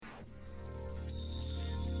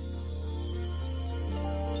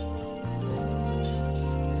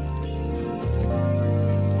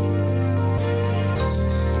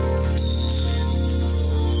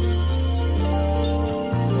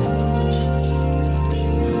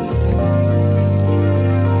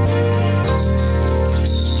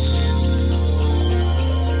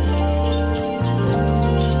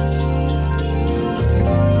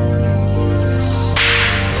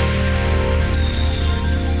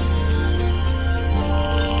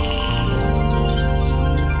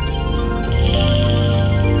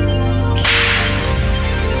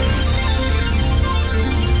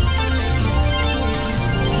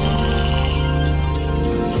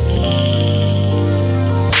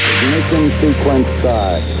Ignition sequence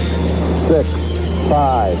start. 6,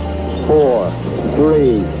 5, 4,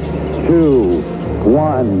 3, 2,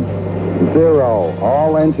 1, 0.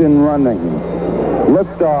 All engine running.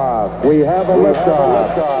 Liftoff. We have a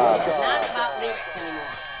liftoff. It's not about lyrics anymore.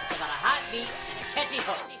 It's about a hot beat and a catchy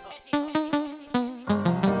hook.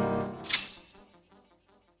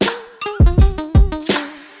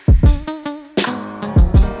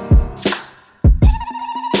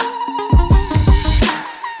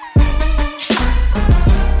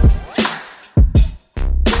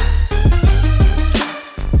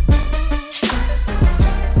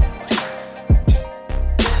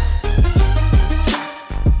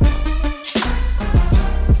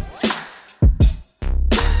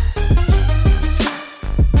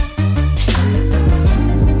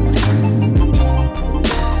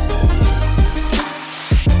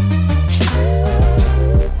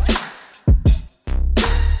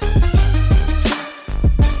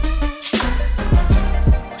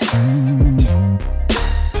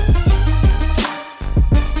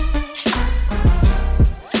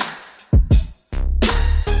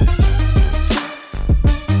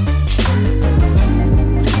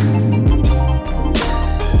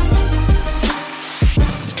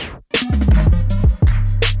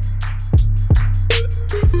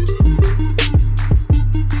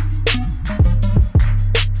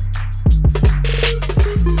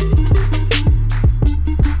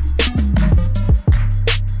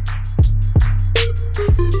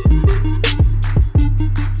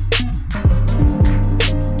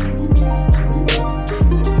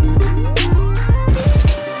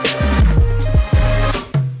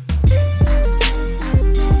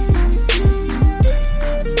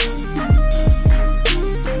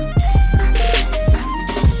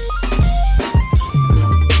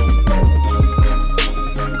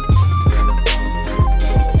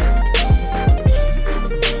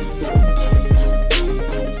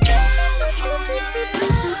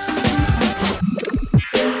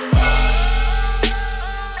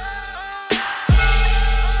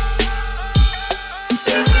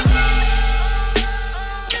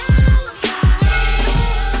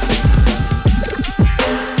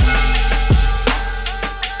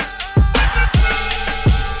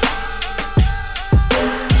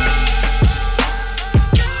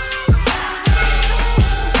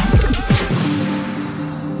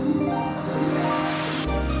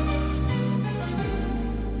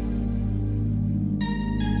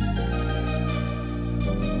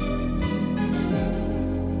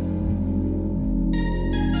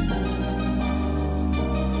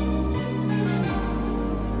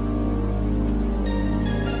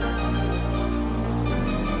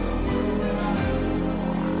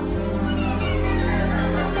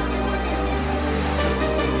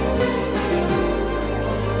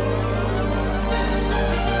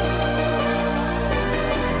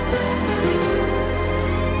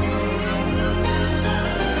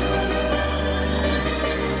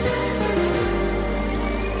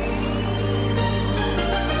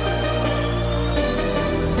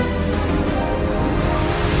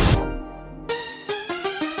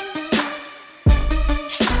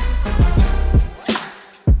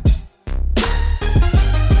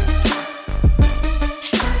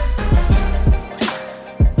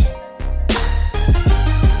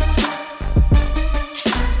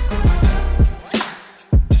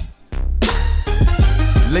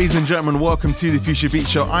 Ladies and gentlemen, welcome to the Future Beat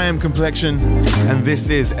Show. I am Complexion, and this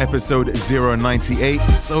is episode 098.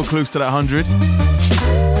 So close to that 100.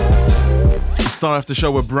 We start off the show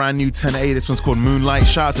with brand new 10A. This one's called Moonlight.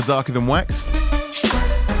 Shout out to Darker Than Wax.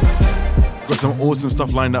 Got some awesome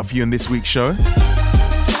stuff lined up for you in this week's show.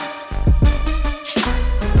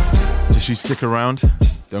 Just you stick around.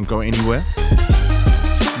 Don't go anywhere.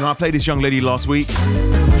 Now, I played this young lady last week.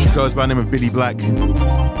 She goes by the name of Billy Black.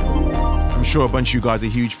 I'm sure a bunch of you guys are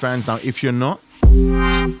huge fans. Now, if you're not,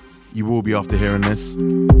 you will be after hearing this.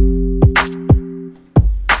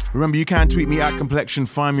 Remember, you can tweet me at Complexion.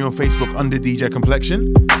 Find me on Facebook under DJ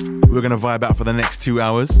Complexion. We're going to vibe out for the next 2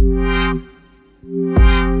 hours.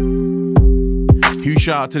 Huge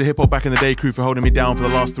shout out to the Hip Hop Back in the Day crew for holding me down for the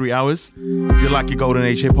last 3 hours. If you like your Golden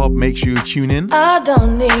Age hip hop, make sure you tune in. I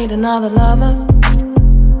don't need another lover.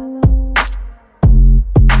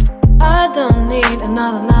 I don't need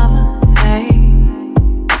another lover.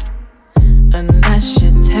 Unless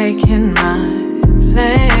you're taking my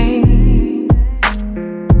place.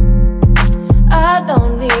 I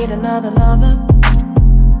don't need another lover.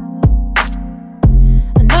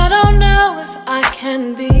 And I don't know if I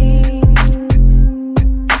can be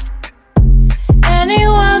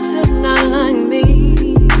anyone who's not like me.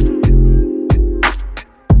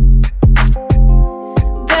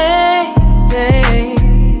 Baby,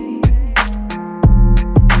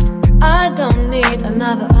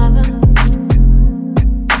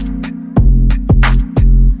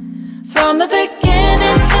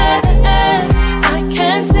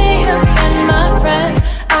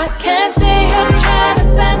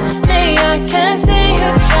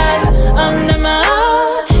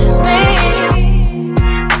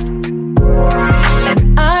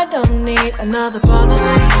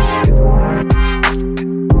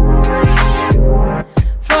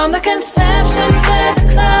 conception to the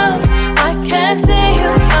close, I can't see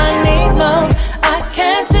who I need most. I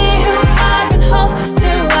can't see who I've been host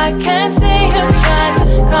to. I can't see who tried to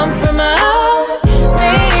compromise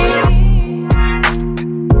me.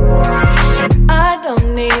 And I don't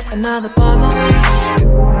need another bother.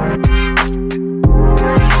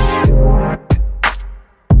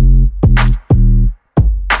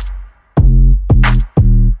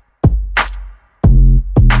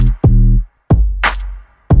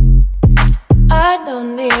 I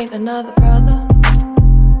don't need another brother.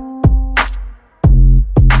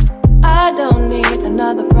 I don't need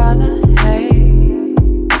another brother, hey.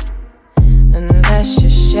 Unless you're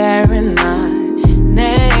sharing my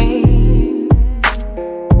name.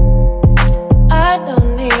 I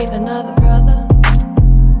don't need another brother.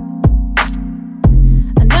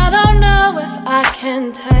 And I don't know if I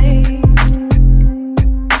can take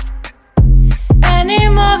any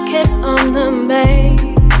more kids on the make.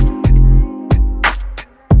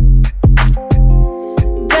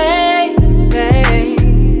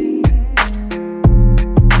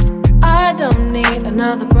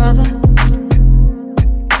 Another brother.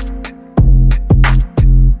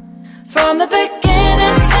 From the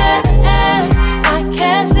beginning to the end, I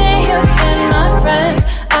can't see who've been my friend.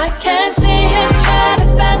 I can't see who's tried to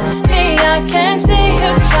bend me. I can't see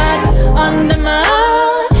who's tried to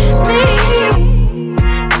undermine me.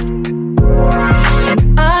 And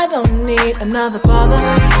I don't need another bother.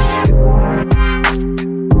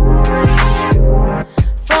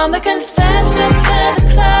 From the conception to the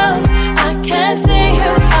close, I can't see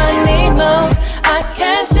who I need most. I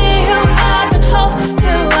can't see who I've been host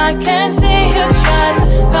to. I can't see who tried to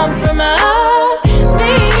compromise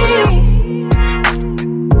me.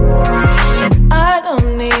 And I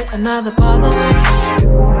don't need another bother.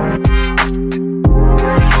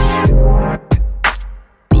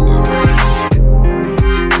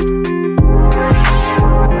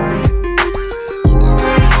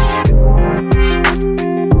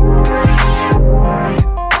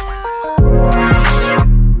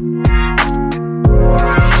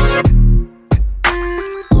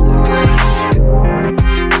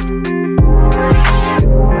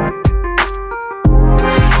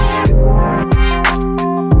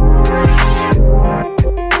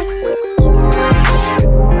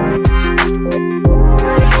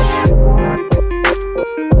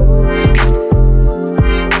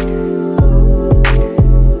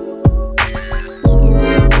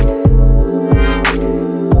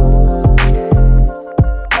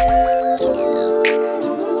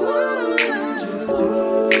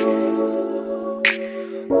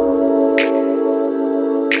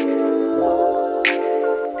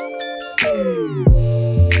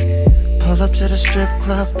 To the strip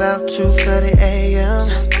club about 2:30 a.m.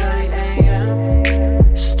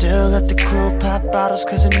 Still let the crew pop bottles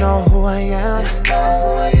cause they know who I am.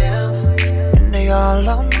 And they all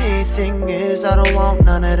on me, thing is I don't want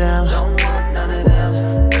none of them.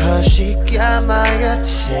 Cause she got my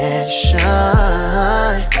attention.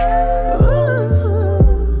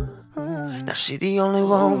 Ooh. Now she the only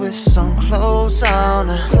one with some clothes on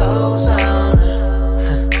her.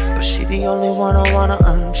 She the only one I wanna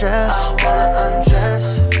undress.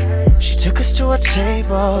 She took us to a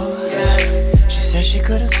table. She said she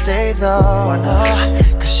couldn't stay though. Why not?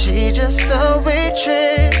 Cause she just a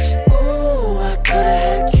waitress. Ooh, I could've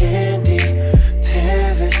had Candy,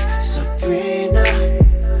 Paris, Sabrina.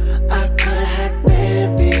 I could've had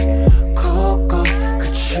Bambi, Coco,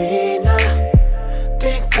 Katrina.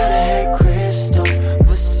 Then could've had Crystal,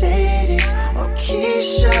 Mercedes, or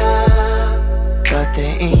Keisha. But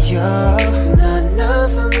they ain't you, none of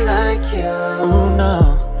them like you. Oh no,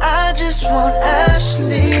 I just want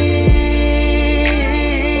Ashley.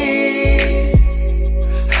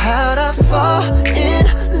 How'd I fall in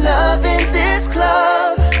love in this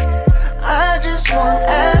club? I just want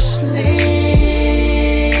Ashley.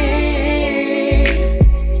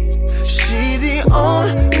 She the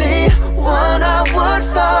only one I would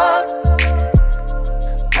fuck.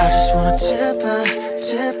 I just wanna tip her,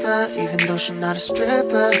 even though she's not a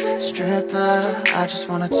stripper. I just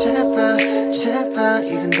wanna tip her,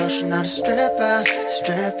 even though she's not a stripper.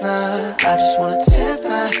 I just wanna tip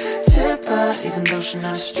her, even though she's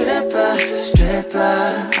not a stripper.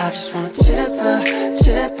 I just wanna tip her,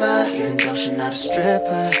 even though she's not a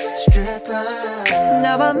stripper.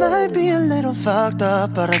 Now I might be a little fucked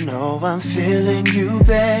up, but I know I'm feeling you,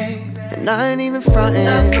 babe. And I ain't even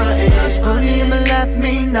frontin', this booty in my lap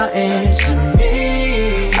mean nothing to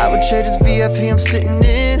me. I would trade this VIP I'm sitting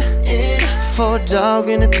in for a dog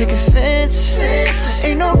in a picket fence.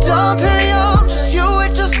 Ain't no Dom Perignon, just you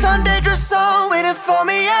with your Sunday dress on, waiting for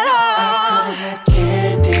me at home. I could've had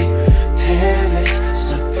Candy,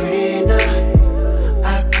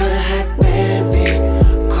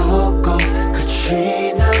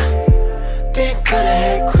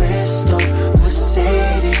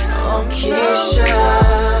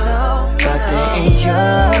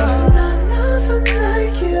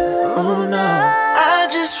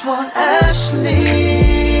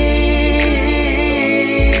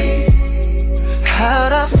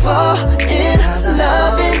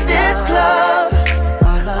 love in this club.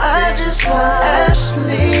 I just want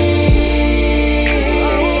Ashley.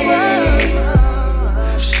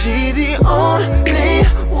 She the only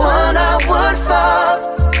one I would fuck.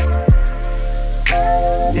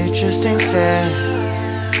 It just ain't fair.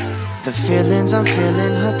 The feelings I'm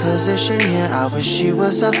feeling, her position here, I wish she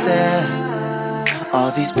was up there. All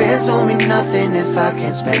these beers don't mean nothing if I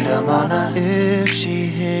can't spend them on her. If she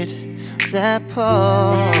hit that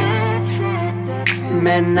pole,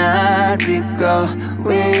 man, I'd be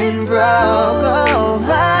going broke.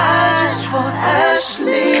 I just want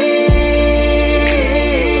Ashley.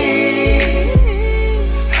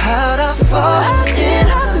 How'd I fall in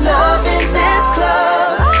love in this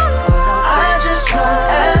club? I just want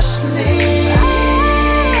Ashley.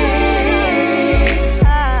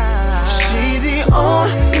 She the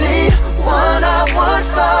only one I would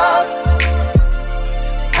fuck.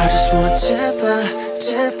 I just wanna tip her,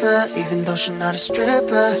 even though she's not a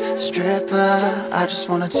stripper. I just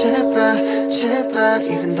wanna tip her,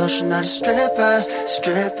 even though she's not a stripper.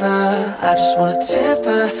 I just wanna tip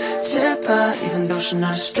her, even though she's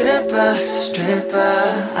not a stripper.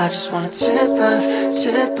 I just wanna tip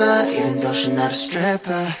her, even though she's not a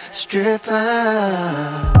stripper.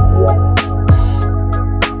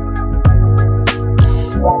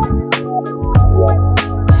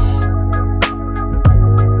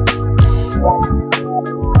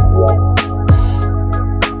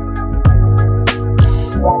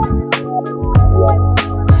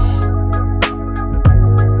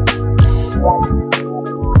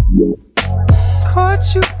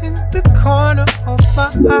 Caught you in the corner of my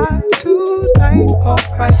eye tonight.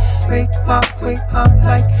 Alright, make my way, I'm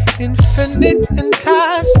like infinite,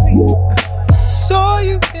 entice me. Saw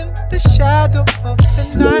you in the shadow of the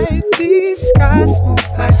night. These skies move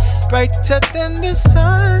like brighter than the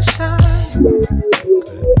sunshine.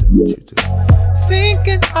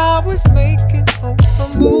 Thinking I was making over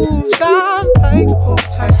moves. I'm like, hold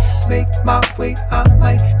tight, make my way. I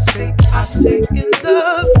might say, I say in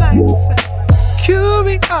love life.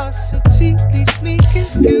 Curiosity leaves me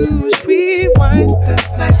confused. Rewind the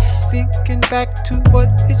night, thinking back to what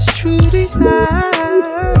it's truly like.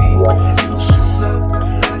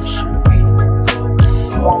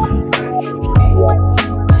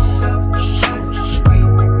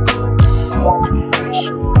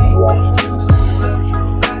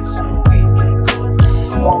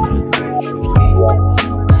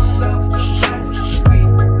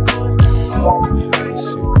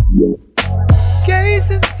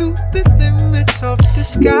 Gazing through the limits of the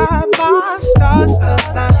sky, my stars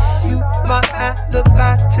align. You, my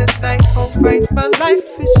alibi tonight. Alright, my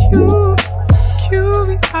life is you.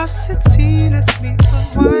 Curiosity lets me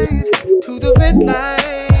unwind to the red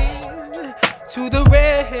line, to the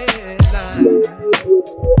red line.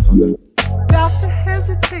 Without the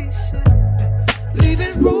hesitation,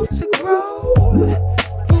 leaving room to grow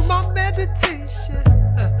through my meditation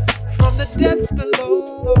from the depths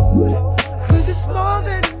below. It's more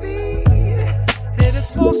than me, and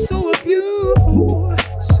it's more so of you.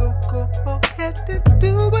 So go ahead and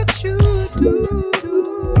do what you do. Do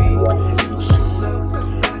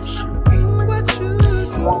what you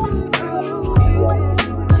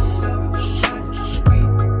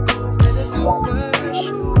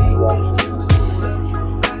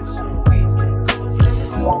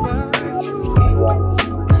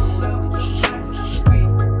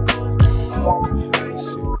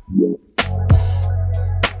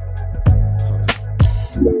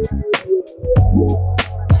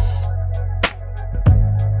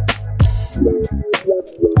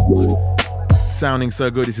Sounding so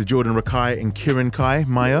good. This is Jordan Rakei and Kiran Kai,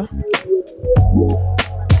 Maya.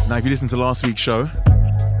 Now, if you listen to last week's show,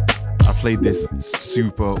 I played this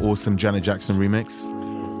super awesome Janet Jackson remix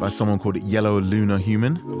by someone called Yellow Lunar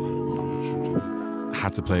Human. I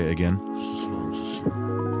had to play it again.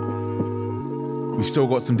 We still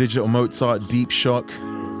got some Digital Mozart, Deep Shock,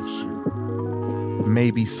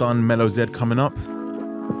 Maybe Sun, Mellow Z coming up.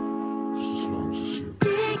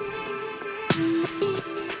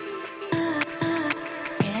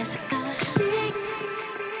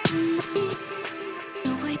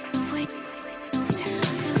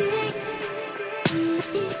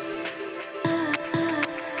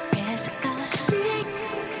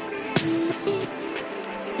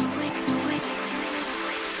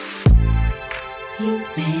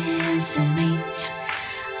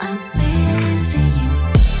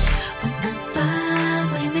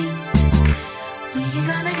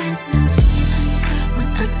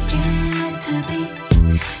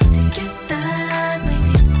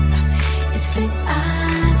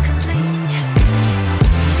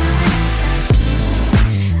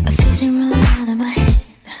 Room out of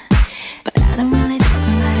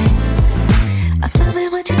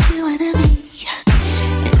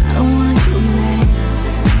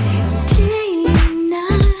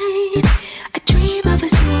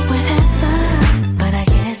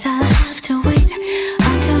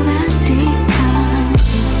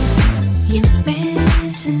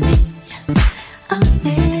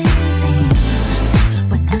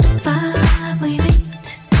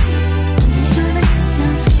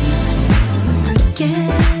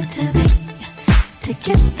get to be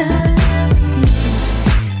together with you.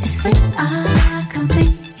 It's when I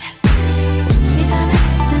complete. We gotta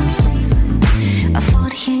have no sleep. A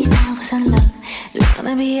 48 hours of love. It's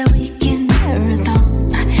gonna be a weekend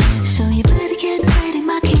marathon. So you better get ready,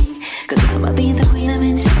 my king, 'cause I'ma be the queen of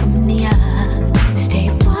insomnia. Stay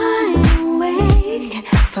wide awake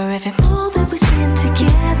for every moment we spend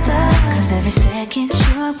together, 'cause every second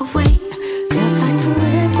you're away feels like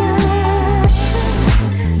forever.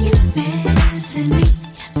 You're missing me,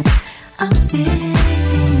 I'm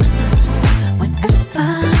missing you. Whenever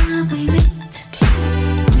we meet,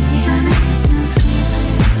 we gonna have no sleep.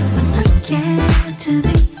 When I get to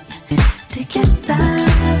be together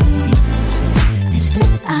with you, it's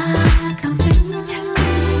when I complete.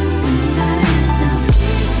 We gotta have no sleep.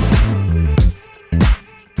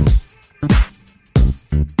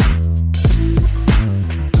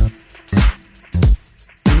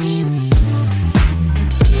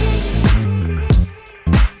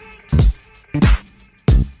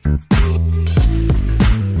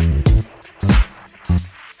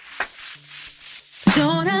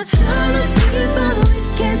 Don't have time to sleep, but we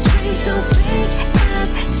can dream so big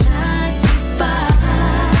outside the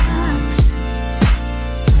box.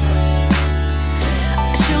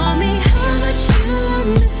 Show me how much you are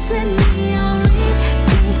missing me. I'll read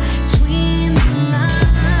between the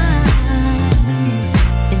lines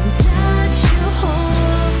and touch your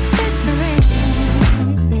whole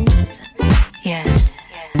rings. Yeah.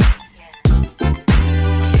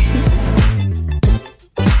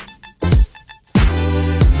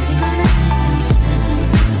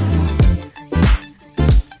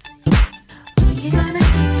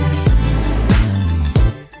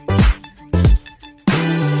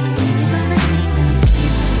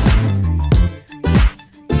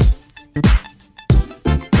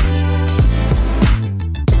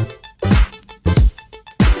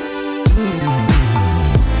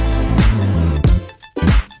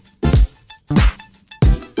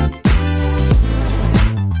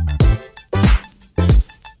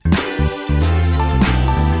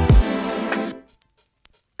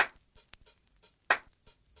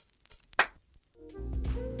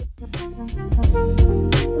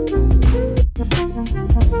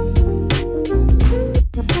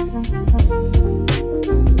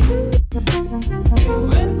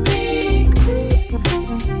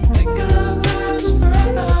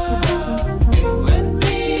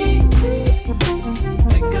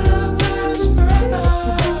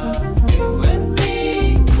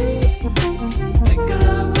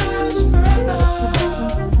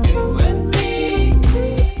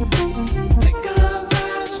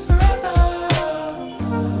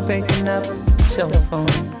 Picking up the cell phone,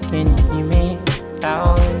 can you hear me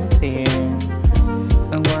out there?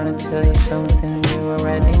 I wanna tell you something you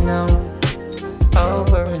already know.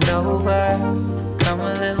 Over and over, come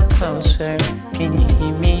a little closer. Can you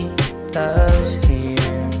hear me? Love's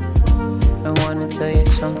here. I wanna tell you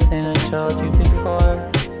something I told you before.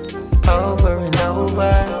 Over and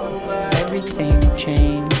over, everything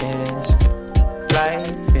changes.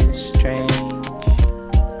 Life is strange,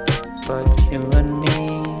 but you and me.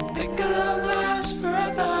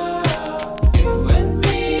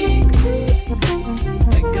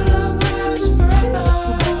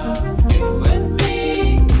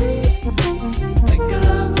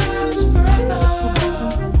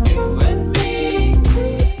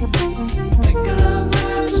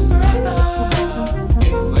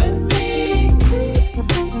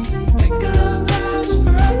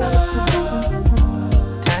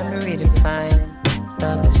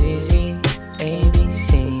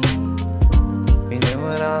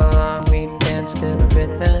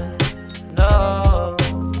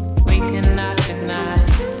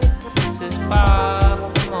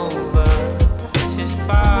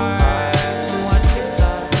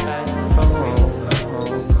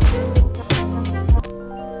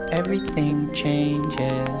 Everything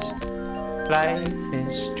changes, life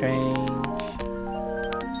is strange.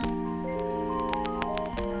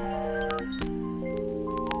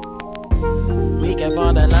 We can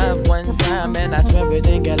fall in love one time and I swear it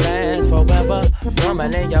can last forever.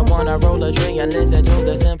 Normally I wanna roll a tree and listen to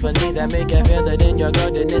the symphony that make you feel it in your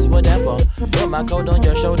goodness, whatever. Put my coat on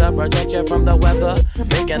your shoulder, protect you from the weather.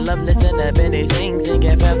 Making love, listen to Benny sing,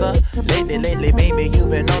 singing feather. Lately, baby, you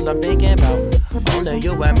been all I'm thinking about. Only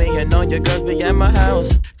you and me and all your girls be at my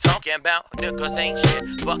house. Talking about niggas ain't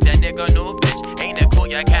shit. Fuck that nigga, new bitch. Ain't it cool?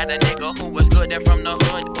 You got a nigga who was good and from the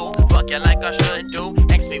hood. Ooh, fuck you like I should do.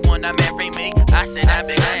 Ask me wanna marry me. I said I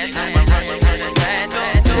be glad to. I'm rushing fast.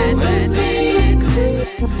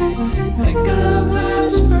 Think of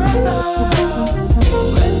us forever. You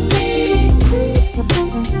and me.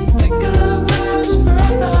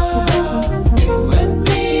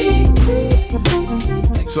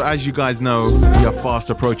 So as you guys know, we are fast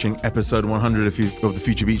approaching episode 100 of the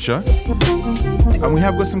Future Beat Show. And we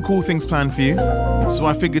have got some cool things planned for you. So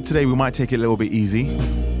I figured today we might take it a little bit easy.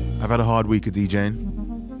 I've had a hard week of DJing.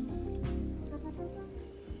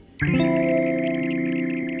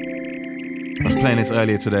 I was playing this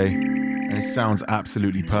earlier today and it sounds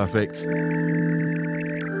absolutely perfect.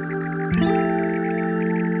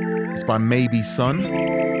 It's by Maybe Son.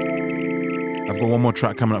 I've got one more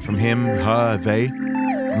track coming up from him, her, they.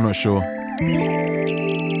 I'm not sure.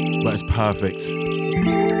 But it's perfect.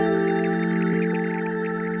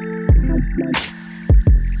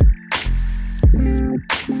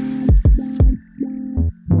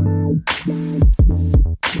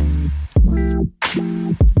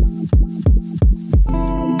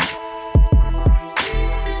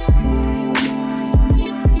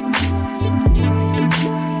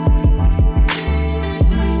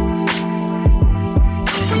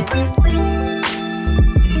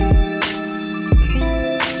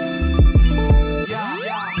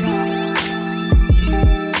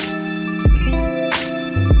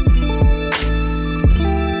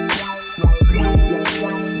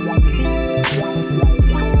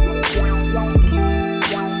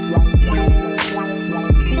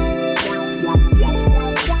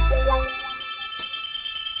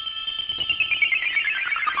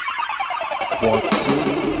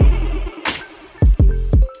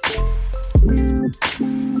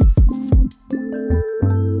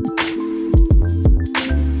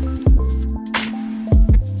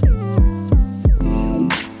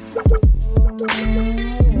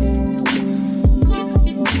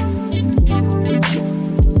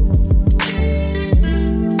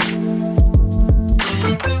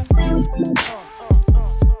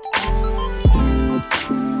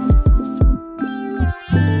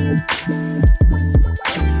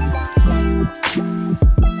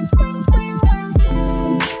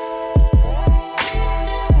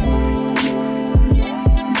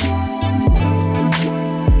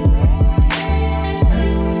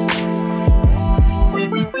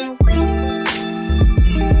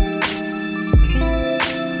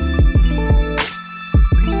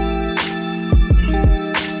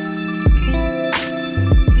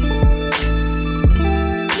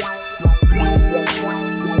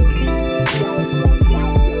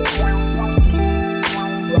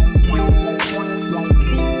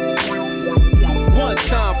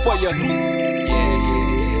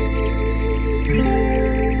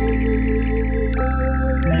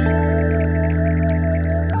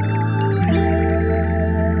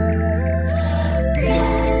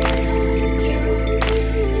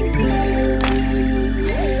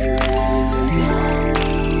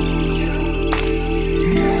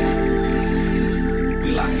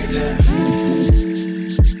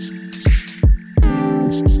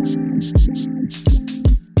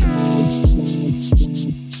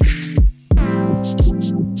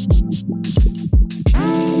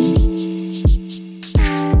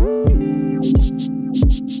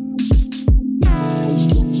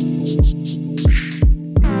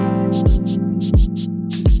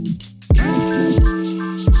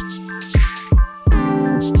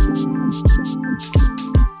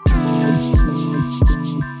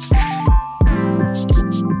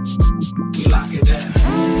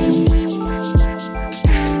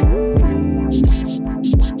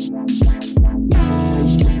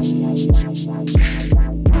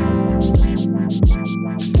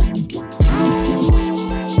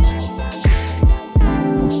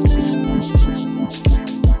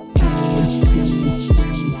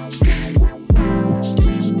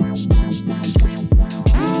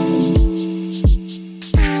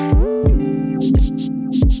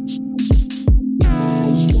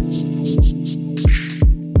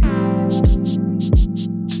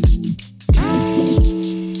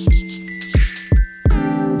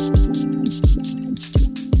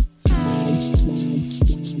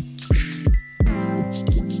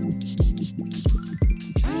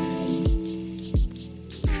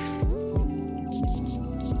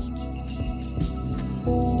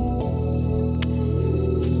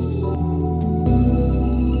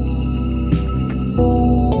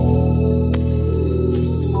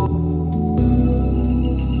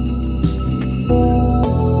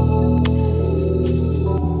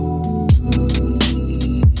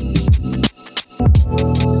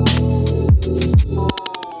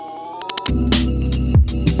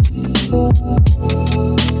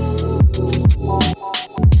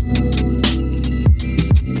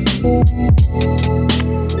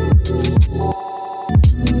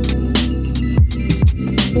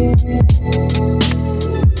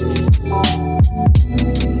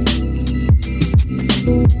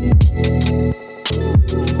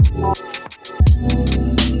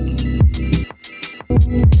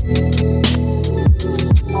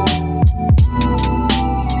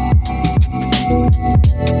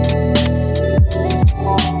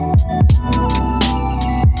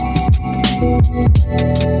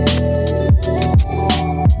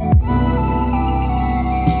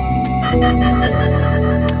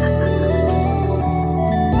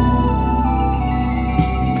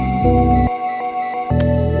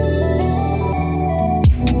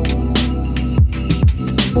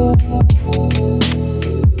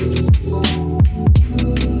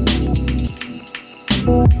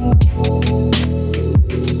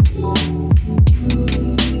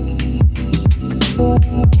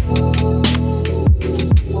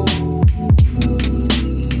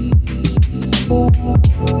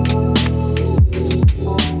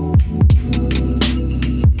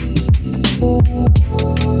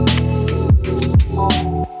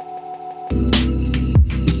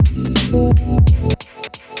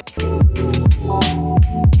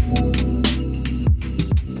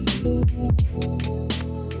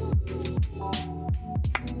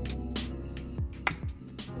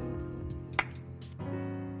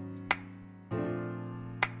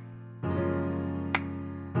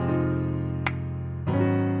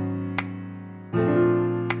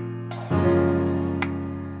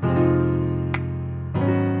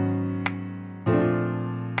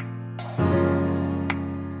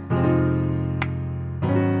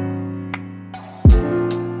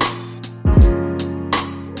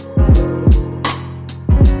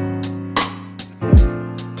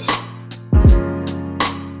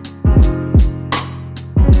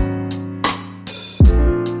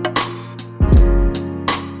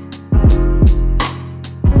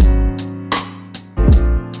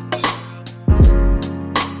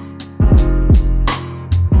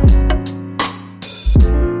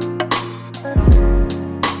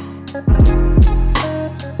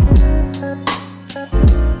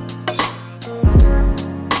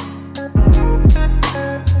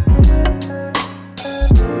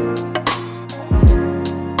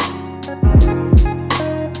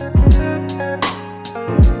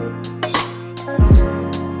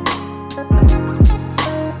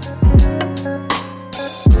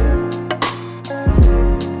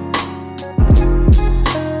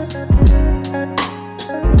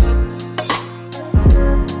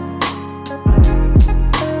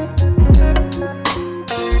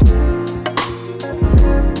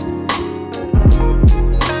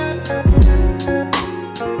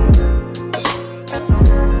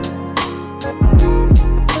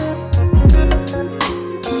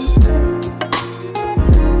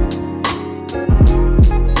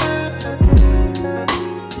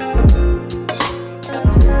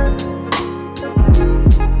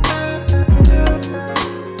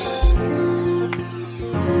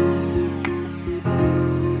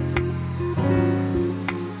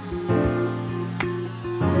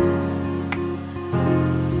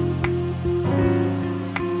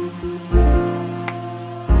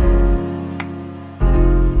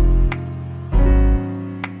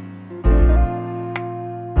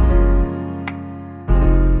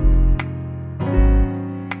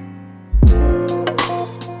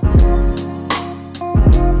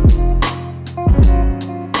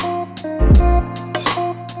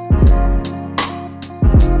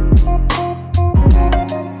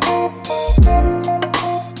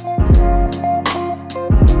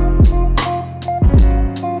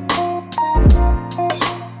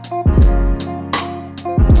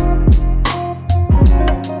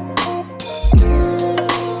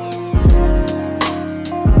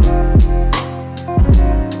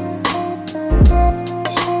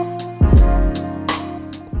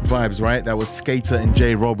 vibes, right? That was Skater and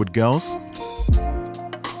J Rob with Girls.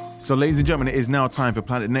 So, ladies and gentlemen, it is now time for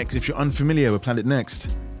Planet Next. If you're unfamiliar with Planet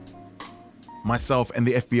Next, myself and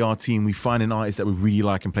the FBR team, we find an artist that we really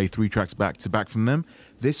like and play 3 tracks back to back from them.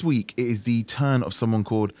 This week, it is the turn of someone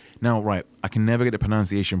called... Now, right, I can never get the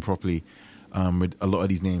pronunciation properly with a lot of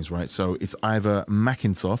these names, right? So it's either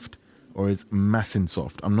Mackinsoft or it's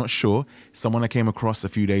Massinsoft. I'm not sure. Someone I came across a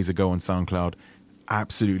few days ago on SoundCloud.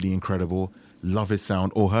 Absolutely incredible. Love his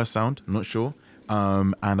sound or her sound. I'm not sure.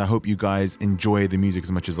 And I hope you guys enjoy the music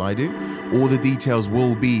as much as I do. All the details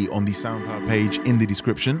will be on the SoundCloud page in the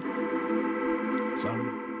description. So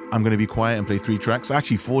I'm going to be quiet and play 3 tracks.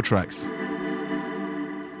 Actually, 4 tracks.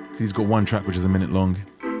 He's got 1 track which is a minute long.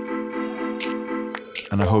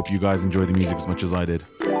 And I hope you guys enjoy the music as much as I did.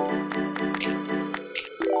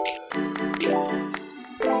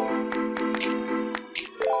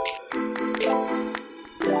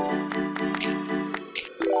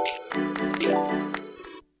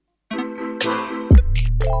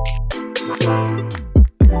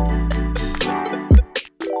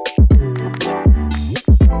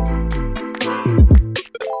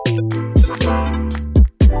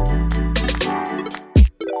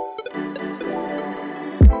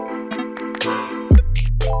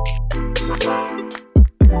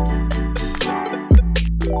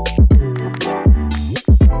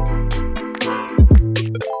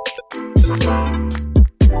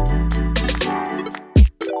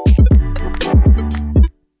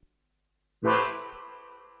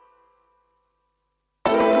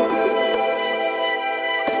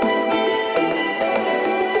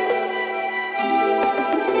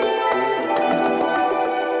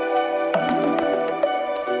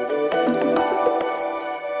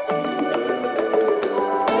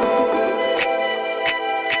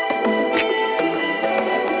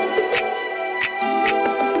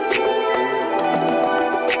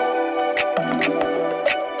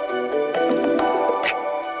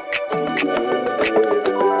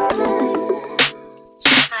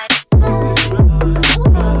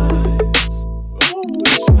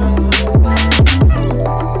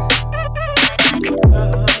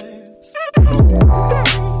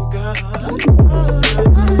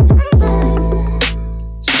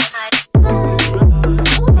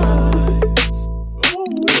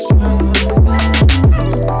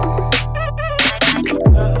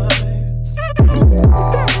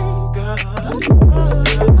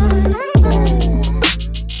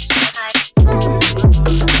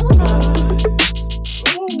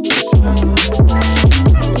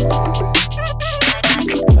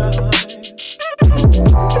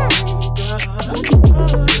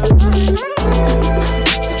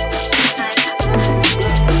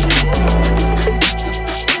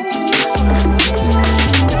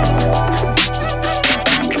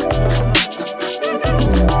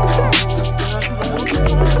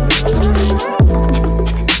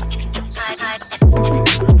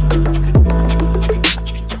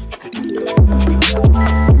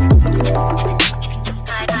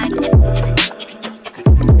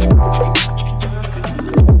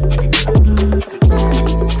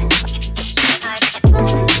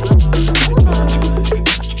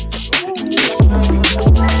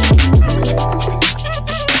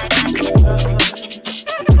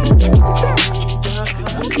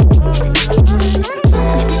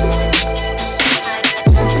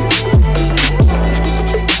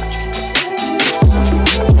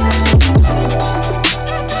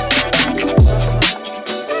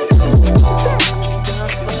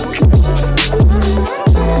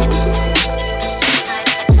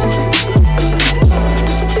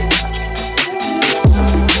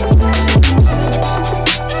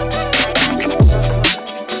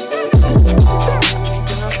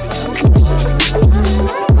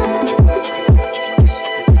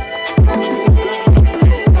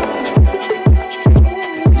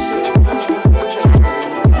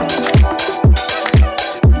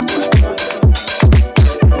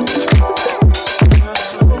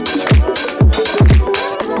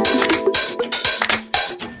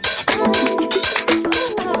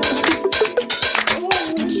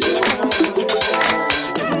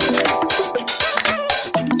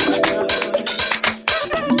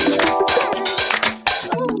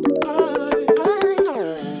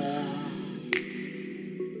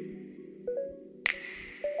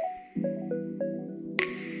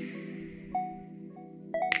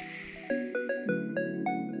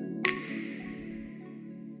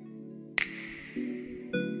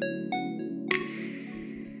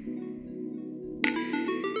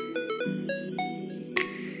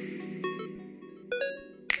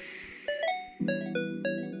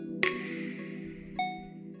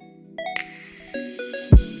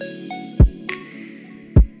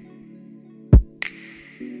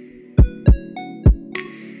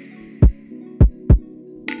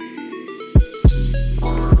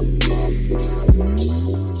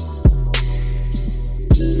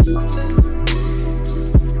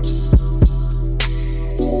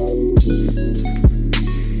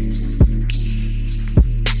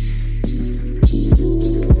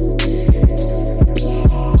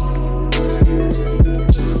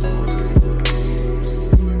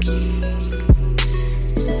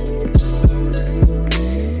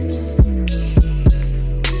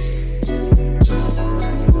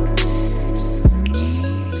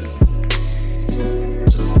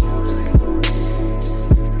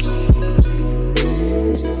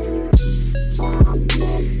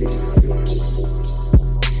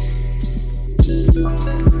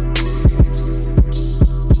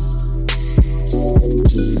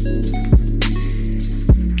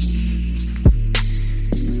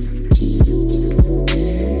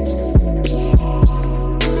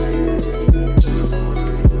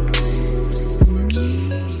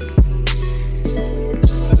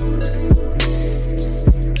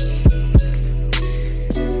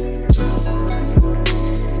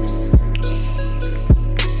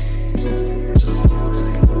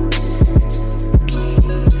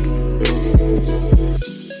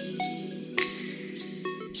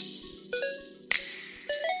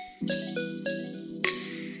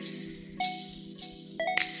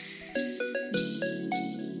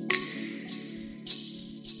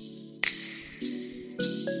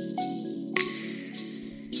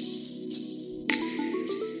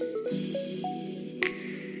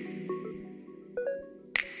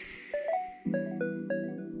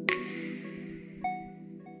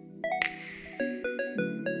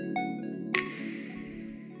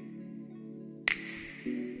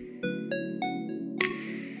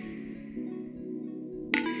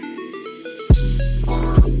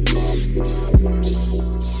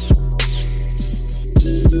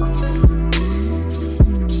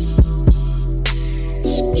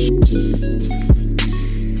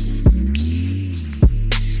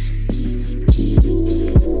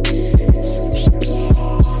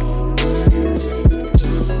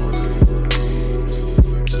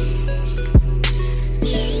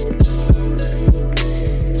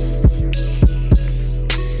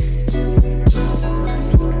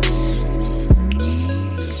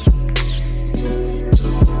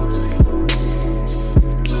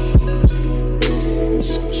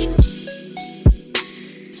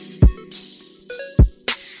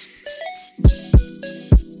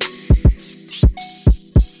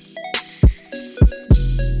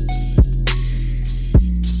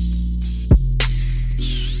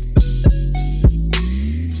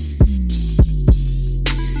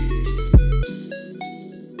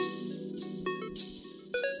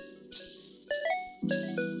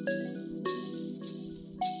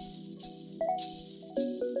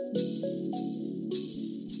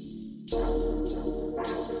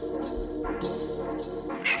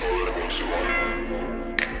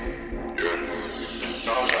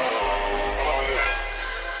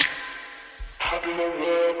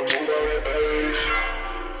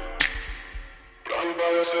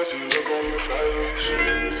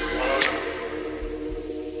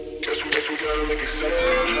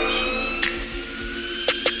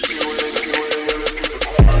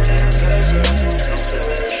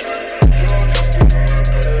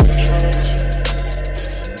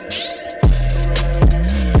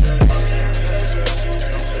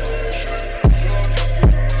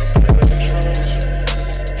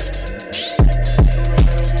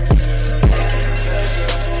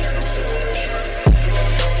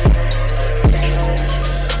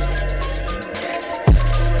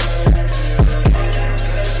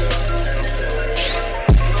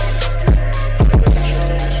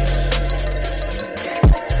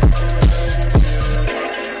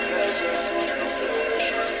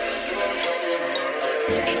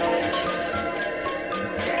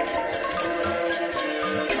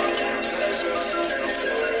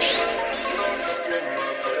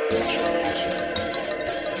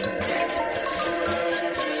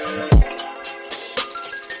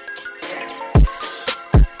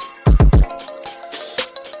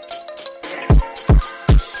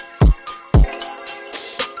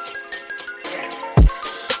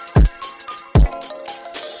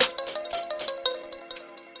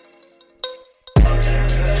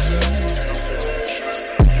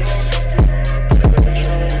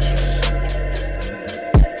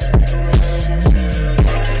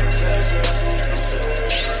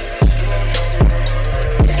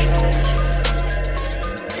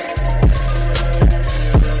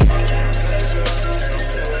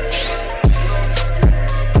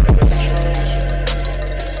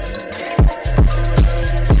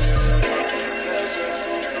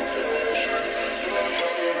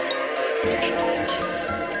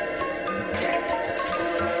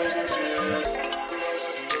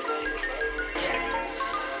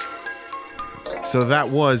 So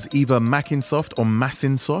that was either Macinsoft or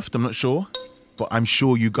Massinsoft, I'm not sure. But I'm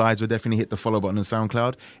sure you guys will definitely hit the follow button on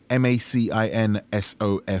SoundCloud.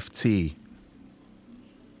 Macinsoft.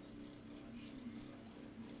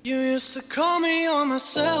 You used to call me on my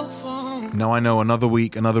cell phone. Now I know, another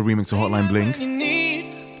week, another remix of Hotline Bling. You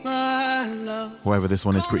need my love. However, this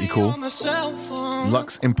one is pretty cool. On my cell phone.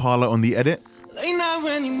 Lux Impala on the edit. Late night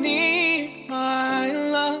when you need my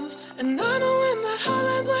love. And I know when that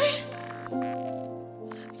hotline bling,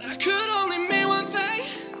 that could only mean one thing.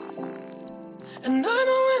 And I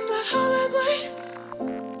know when that hotline bling,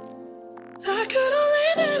 that could only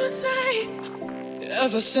mean one thing.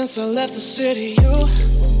 Ever since I left the city, you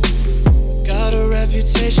got a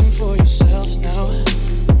reputation for yourself now.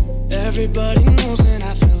 Everybody knows and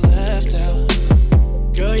I feel left out.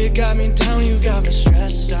 Girl, you got me down, you got me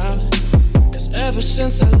stressed out. Cause ever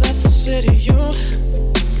since I left the city, you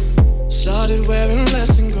started wearing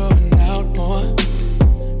less and going out more.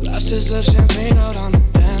 Glasses of champagne out on the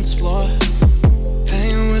dance floor.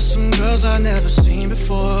 Hanging with some girls I'd never seen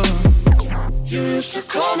before. You used to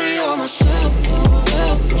call me on my cell phone.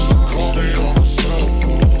 Call me on my cell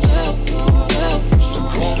phone. Used to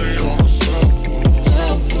call me on my cell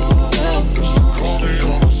phone. Call me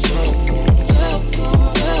on my cell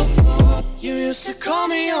phone. You used to call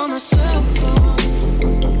me on my cell phone.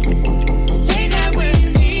 Late night when you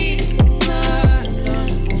need my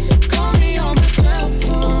love. Call me on my cell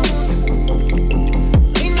phone.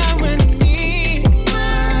 Late night when you need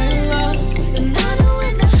my love. And I know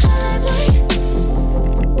when the highway,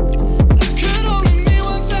 that could only mean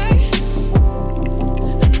one thing.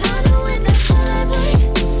 And I know when the highway,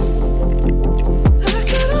 that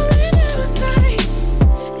could only mean one thing.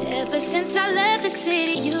 Ever since I left the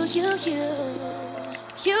city,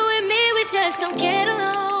 you and me, we just don't get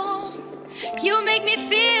along. You make me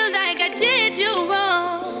feel like I did you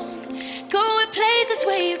wrong. Going places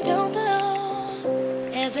where you don't belong.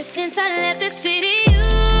 Ever since I left the city,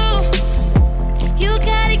 you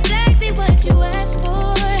got exactly what you asked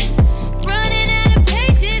for. Running out of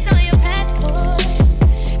pages on your passport.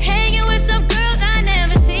 Hanging with some girls I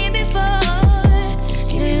never seen before.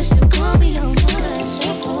 You used to call me on my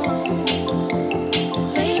cell phone.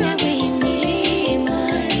 Late night when you need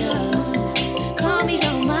my love. Call me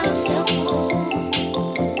on my cell phone.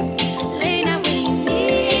 Late night when you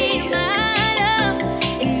need my love.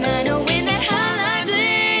 And I know when that hotline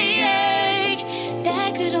bling,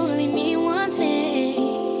 that could only mean one thing.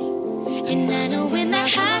 And I know when that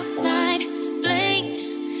hotline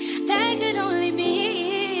bling, that could only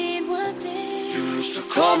mean one thing. You used to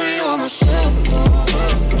call me on my cell phone.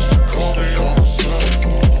 Call me on my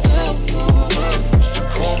cell phone.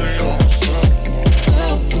 Call me on my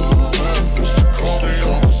cell phone. Call me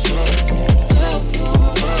on my cell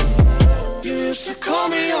phone. You used to call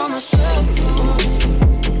me on my cell phone.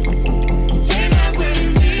 Late night when you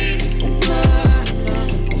need my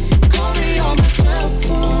love. Call me on my cell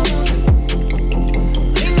phone.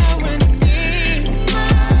 Late night when you need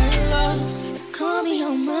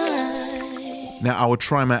Now, I will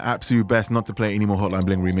try my absolute best not to play any more Hotline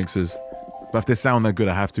Bling remixes, but if they sound that good,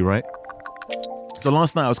 I have to, right? So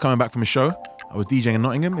last night I was coming back from a show. I was DJing in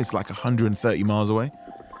Nottingham. It's like 130 miles away.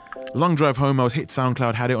 Long drive home, I was hit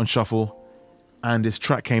SoundCloud, had it on shuffle, and this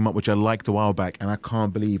track came up which I liked a while back, and I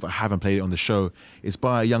can't believe I haven't played it on the show. It's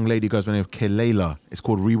by a young lady who goes by the name of Kelela. It's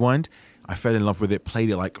called Rewind. I fell in love with it, played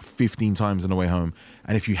it like 15 times on the way home,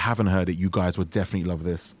 and if you haven't heard it, you guys would definitely love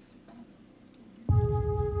this.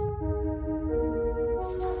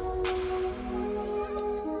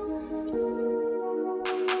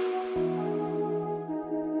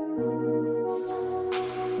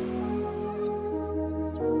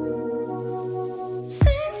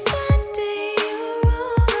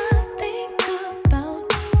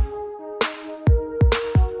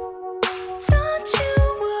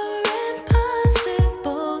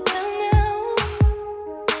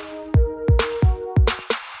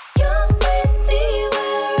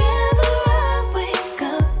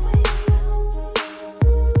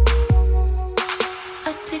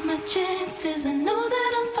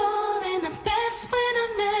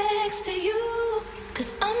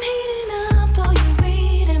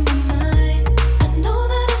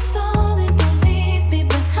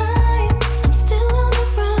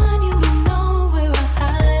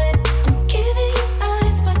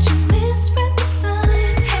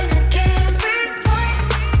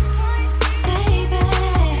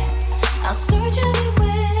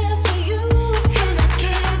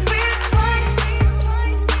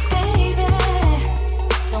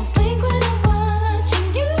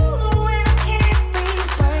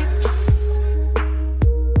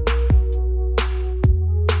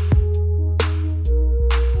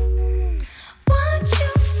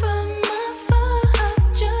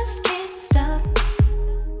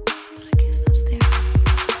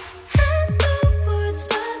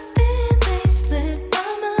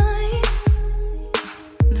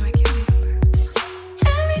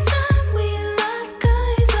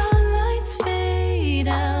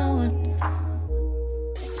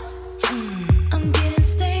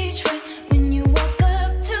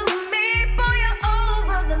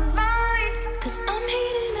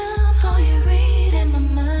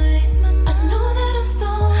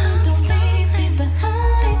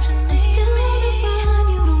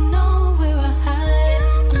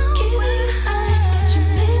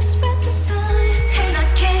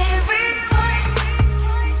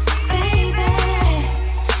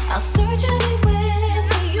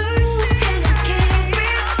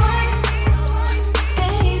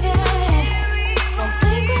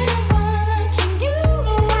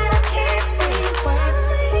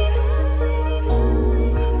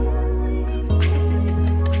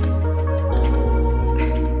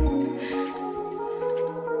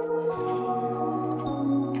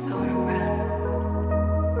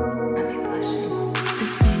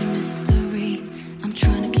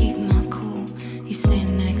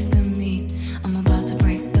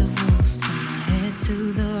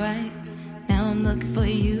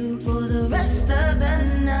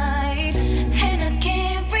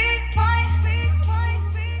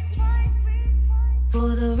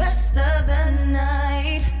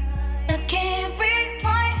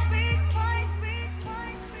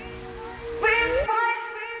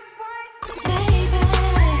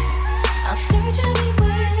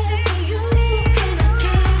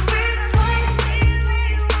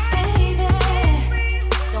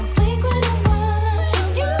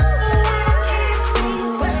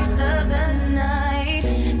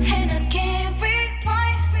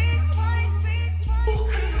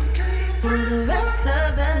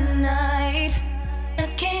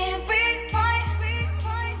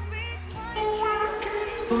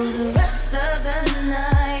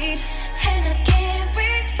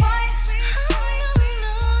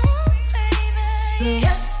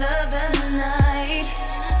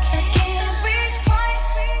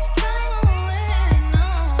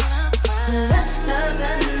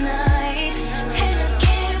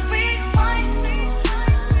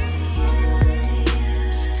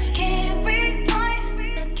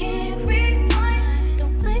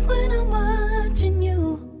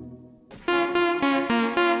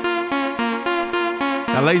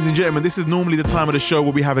 Ladies and gentlemen, this is normally the time of the show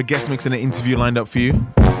where we have a guest mix and an interview lined up for you.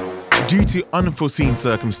 Due to unforeseen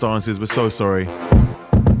circumstances, we're so sorry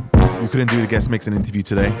we couldn't do the guest mix and interview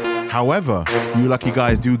today. However, you lucky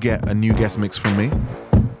guys do get a new guest mix from me.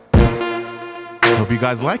 Hope you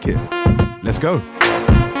guys like it. Let's go.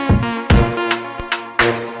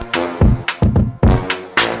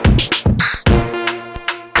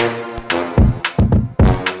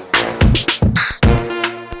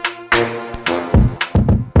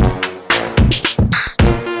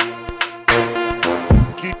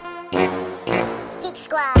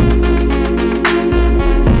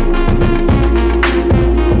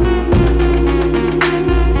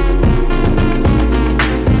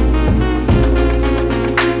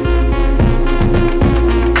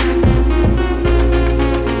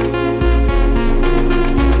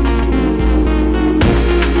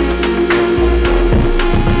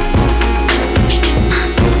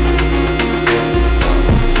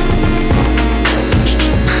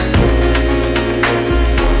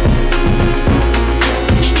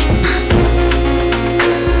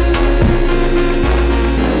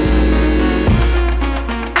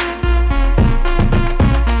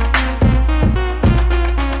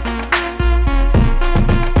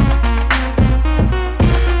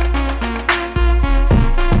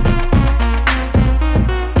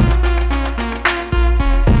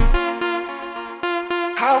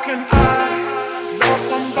 How can I love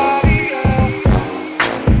somebody else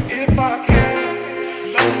if I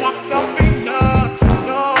can't love myself enough to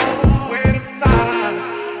know when it's time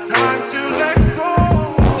to let go?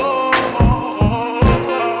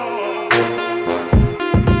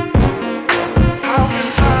 How can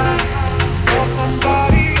I love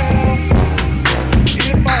somebody else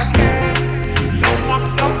if I can't love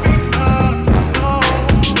myself enough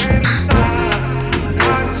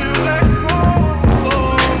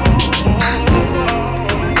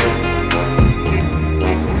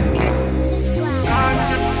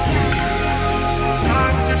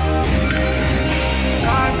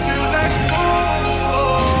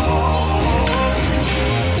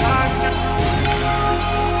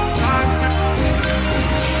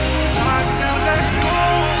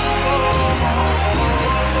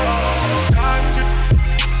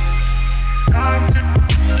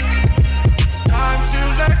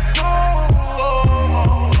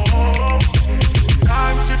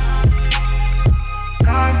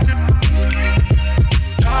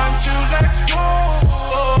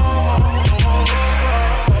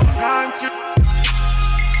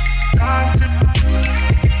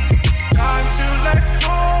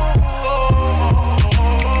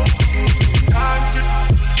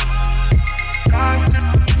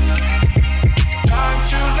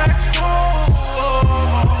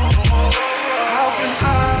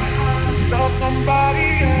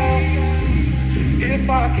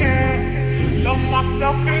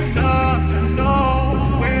to know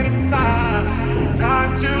when it's time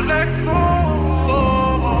to let go?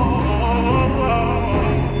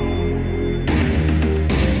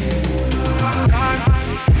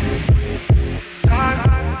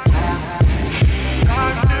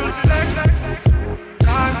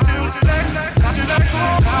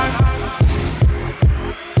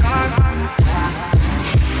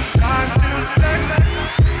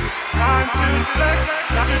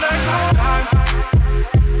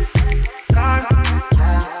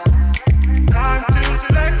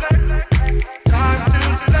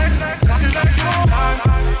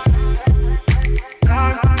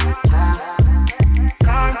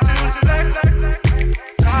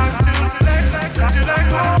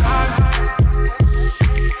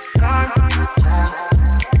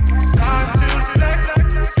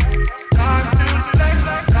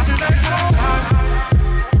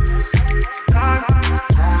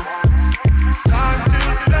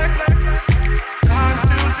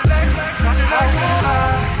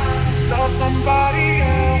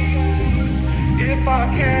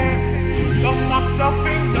 Myself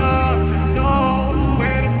enough to know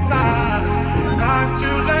when it's time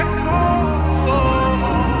to let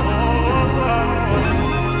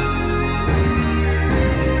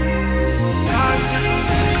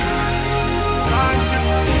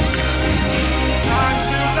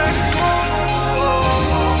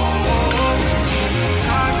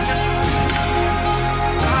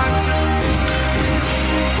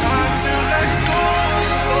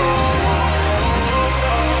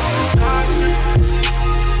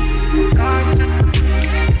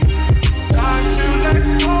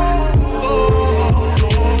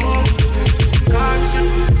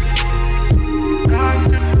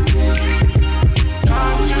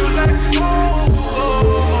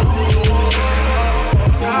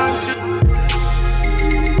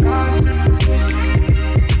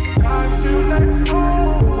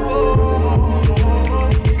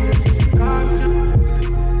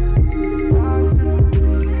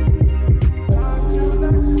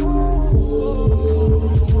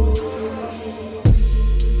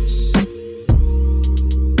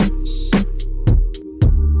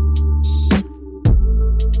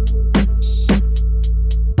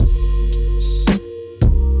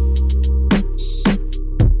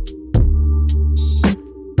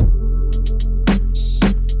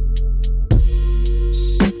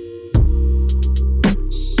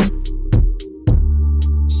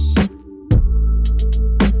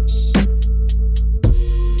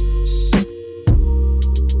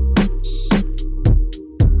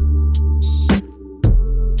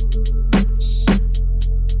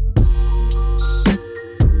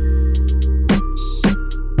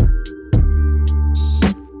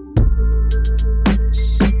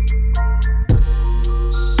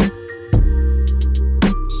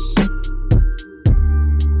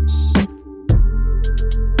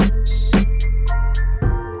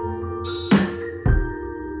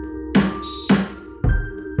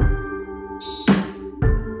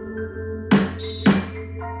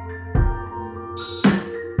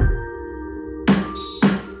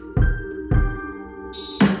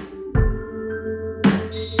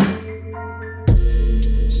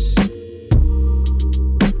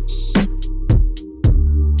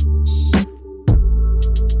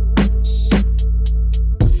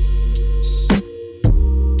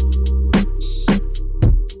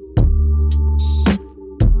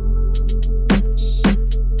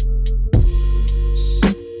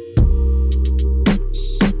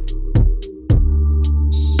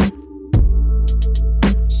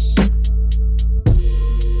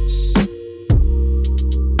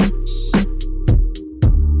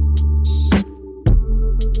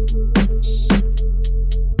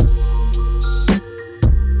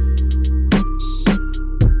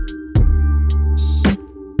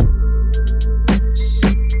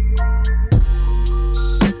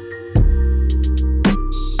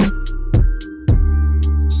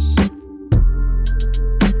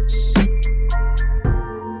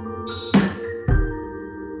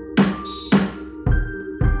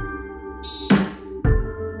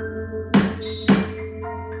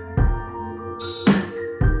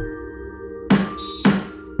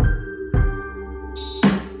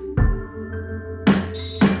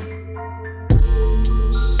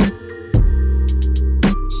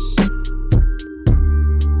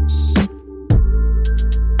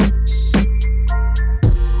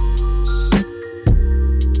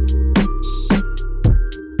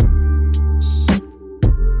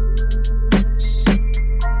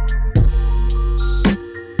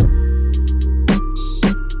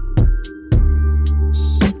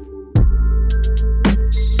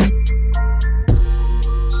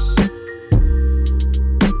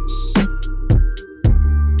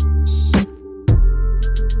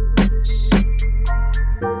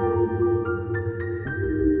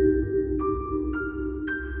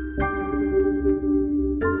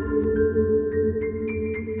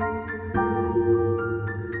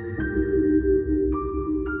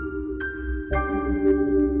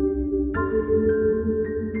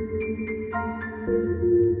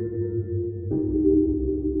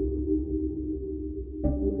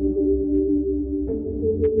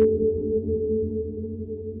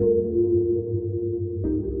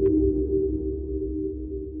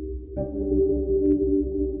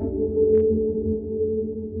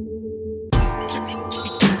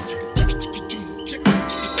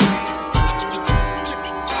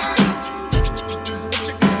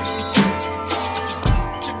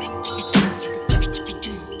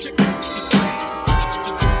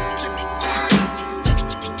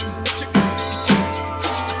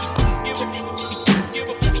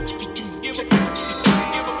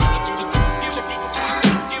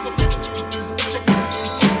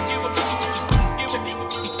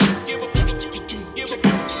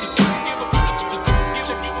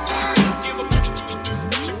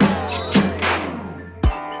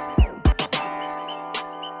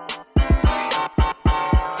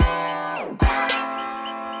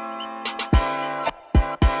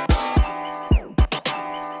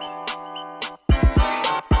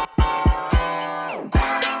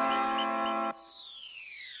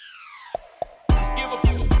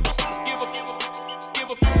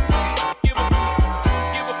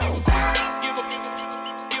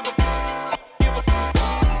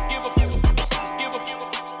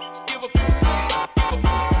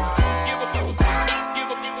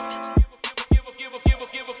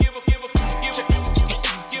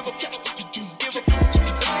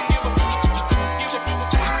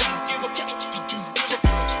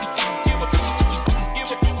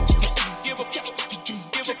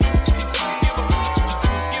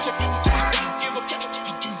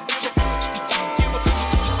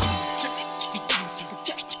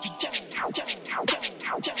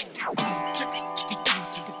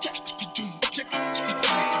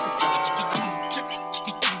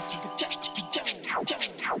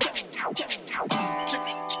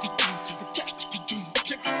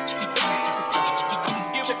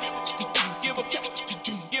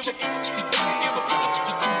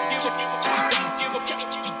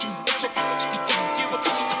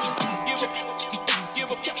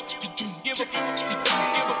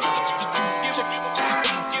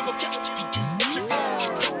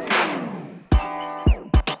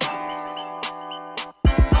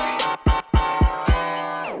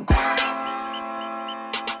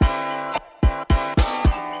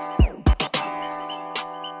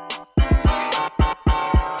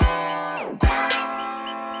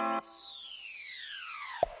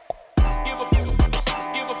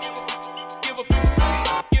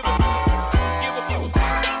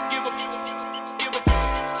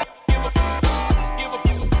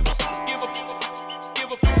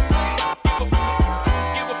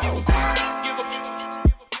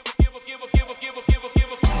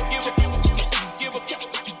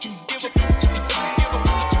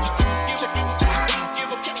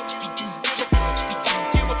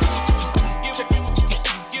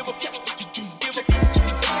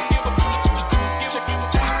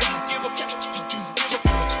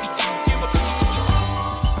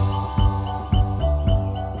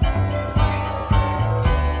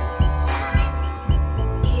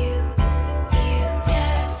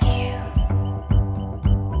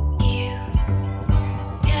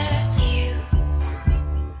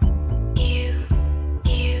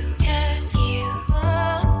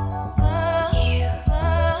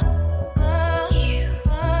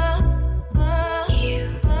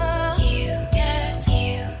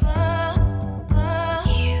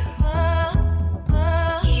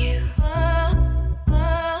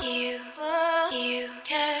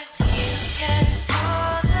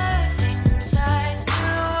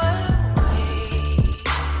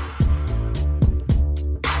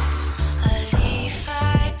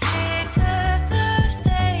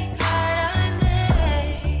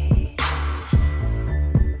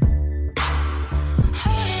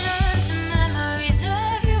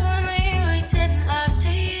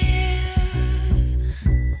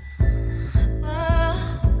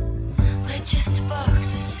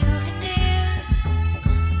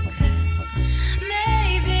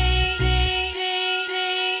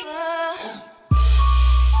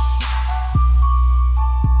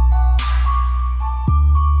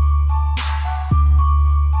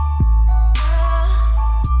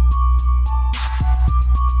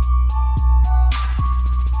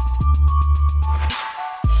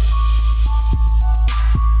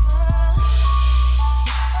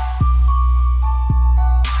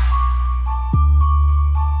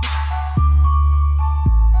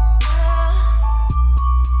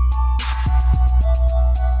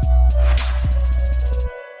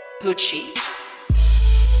Gucci.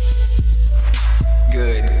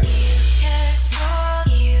 Good.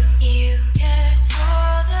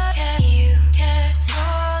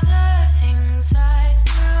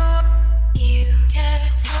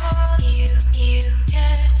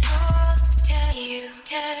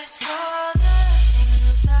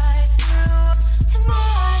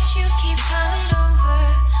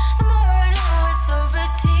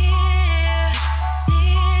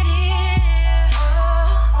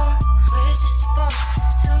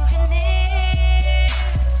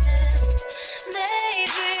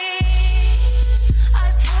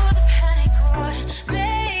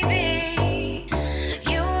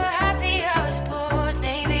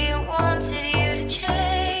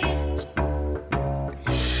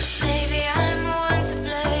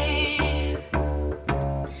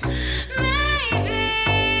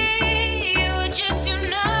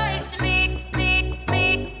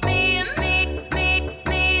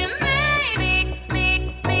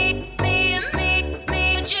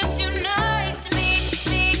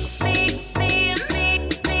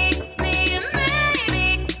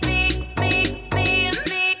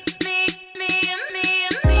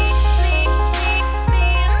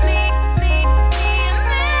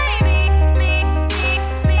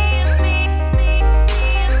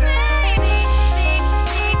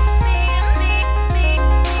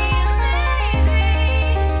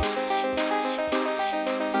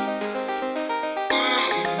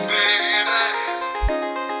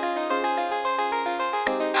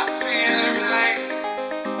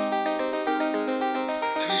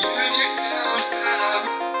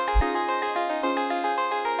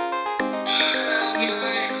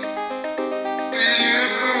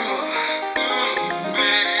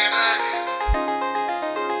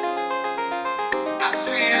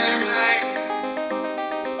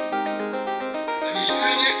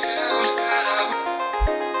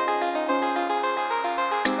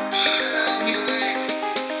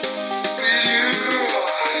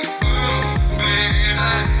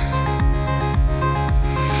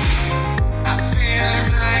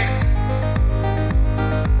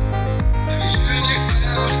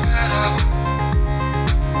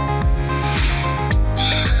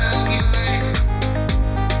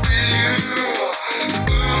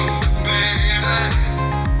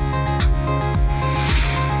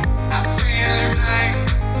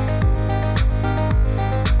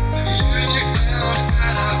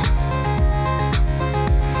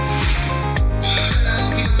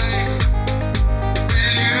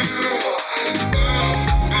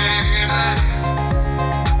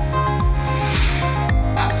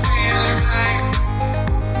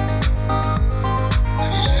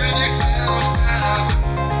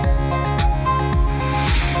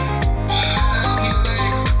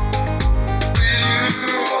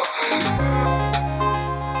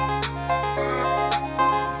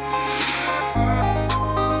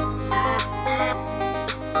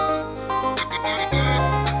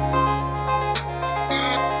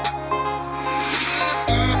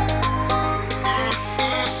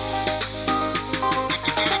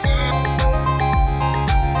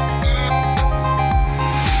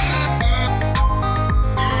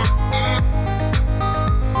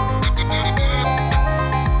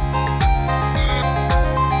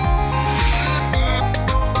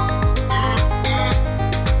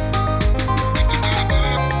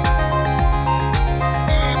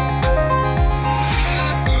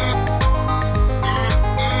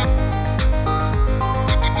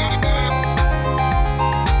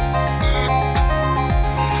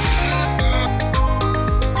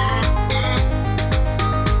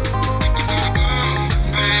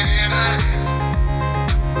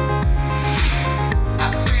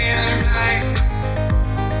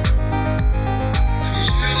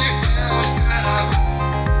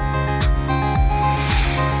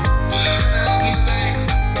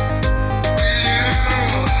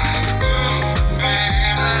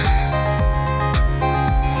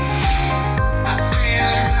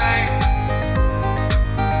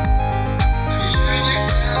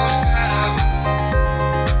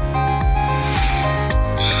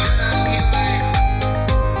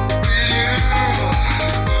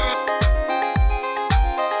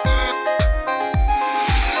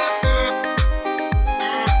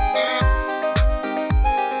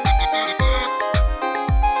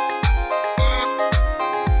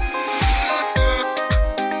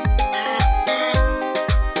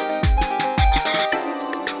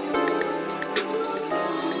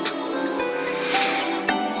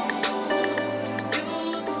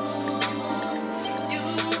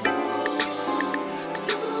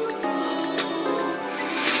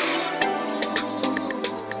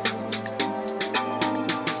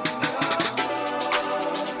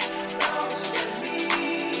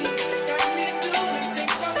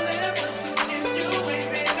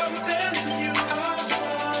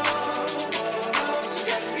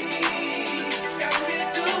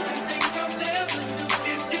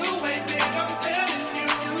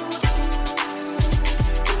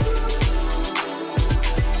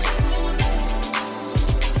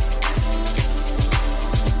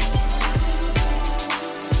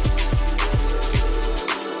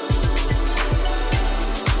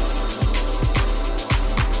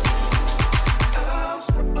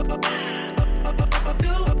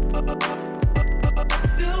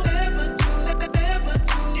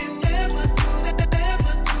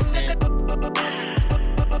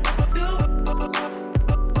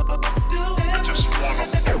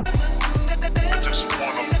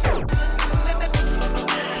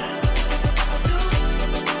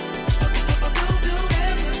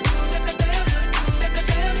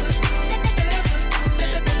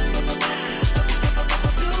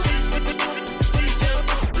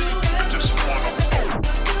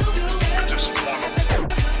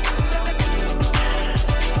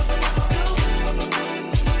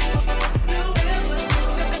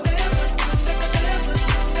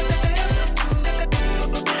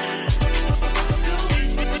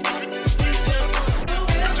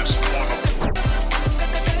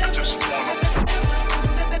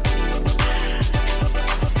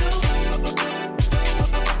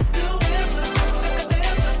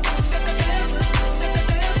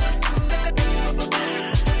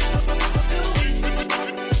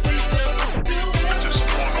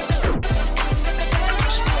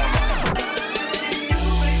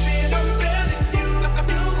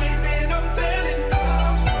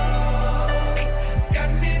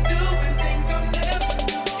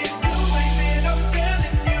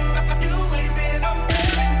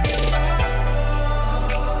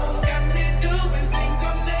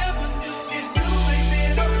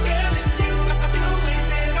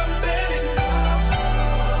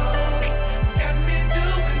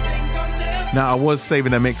 Now, I was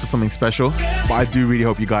saving that mix for something special, but I do really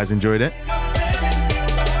hope you guys enjoyed it.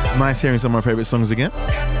 Nice hearing some of my favorite songs again.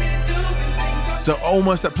 So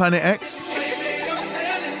almost at Planet X.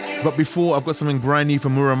 But before, I've got something brand new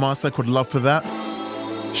from Muramasa called Love for That.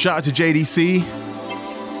 Shout out to JDC,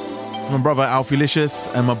 my brother Alfie-licious,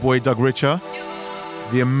 and my boy Doug Richer,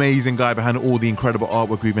 the amazing guy behind all the incredible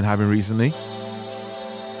artwork we've been having recently.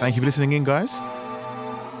 Thank you for listening in, guys.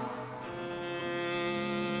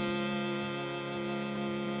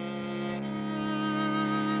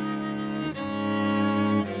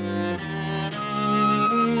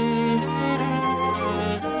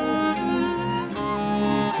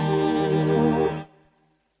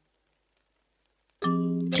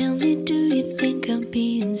 Tell me, do you think I'm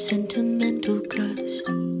being sentimental? 'Cause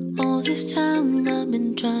all this time I've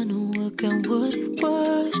been trying to work out what it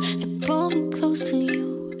was that brought me close to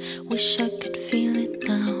you. Wish I could feel it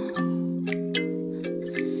now.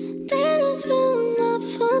 Did I feel enough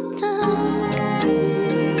for now?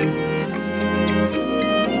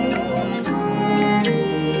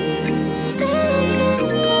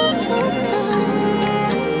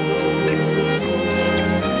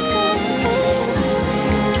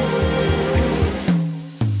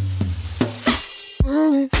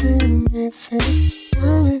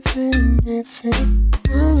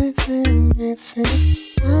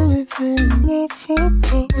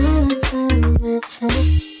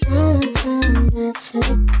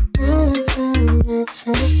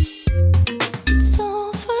 It's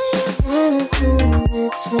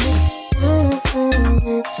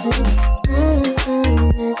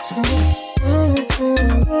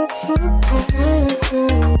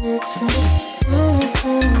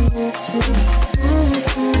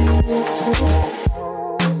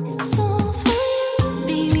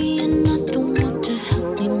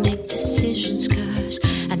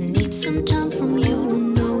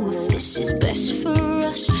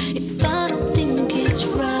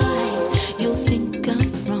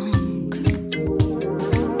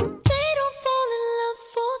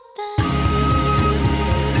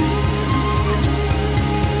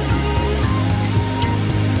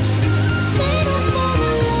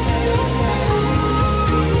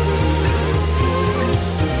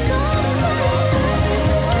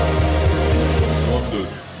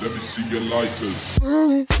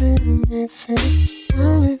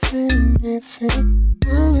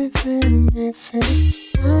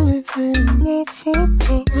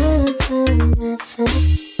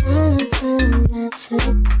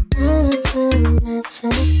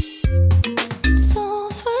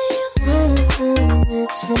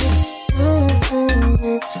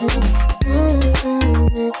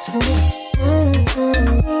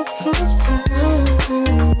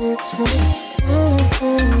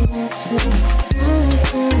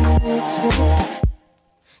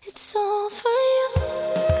all for you.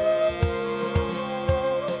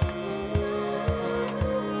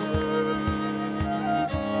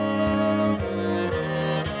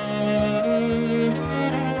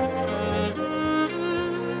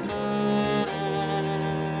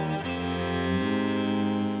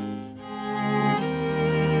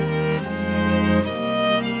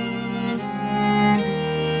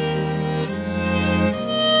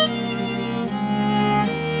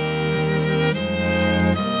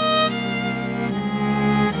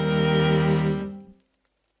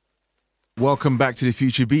 Welcome back to the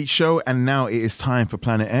Future Beat Show, and now it is time for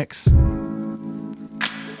Planet X.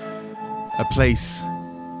 A place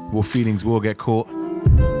where feelings will get caught,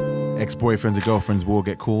 ex-boyfriends and girlfriends will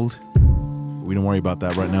get called. We don't worry about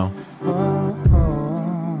that right now.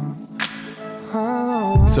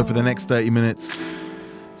 So for the next 30 minutes,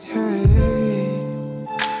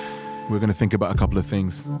 we're going to think about a couple of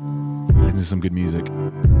things. Listen to some good music.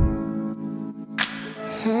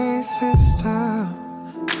 Hey sister,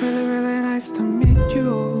 really nice to meet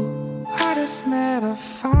you. I just met a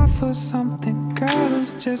 5 for something girl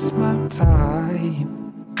who's just my type.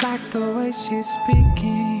 Like the way she's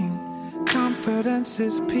speaking, confidence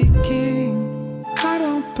is peaking. I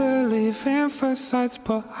don't believe in first sights,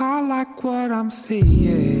 but I like what I'm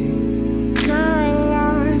seeing. Girl,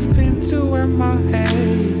 I've been to MIA.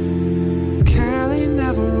 Cali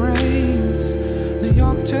never rains, New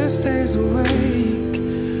York just stays awake.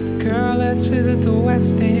 Girl, let's visit the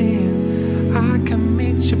West End. I can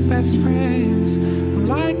meet your best friends. I'm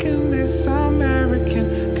liking this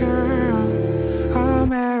American girl,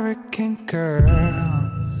 American girl.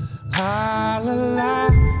 La la la,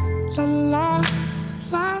 la la,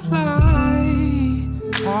 la la,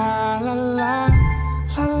 la la la,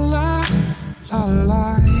 la la, la la,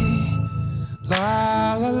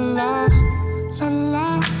 la la la, la la,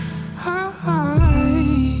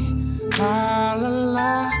 la.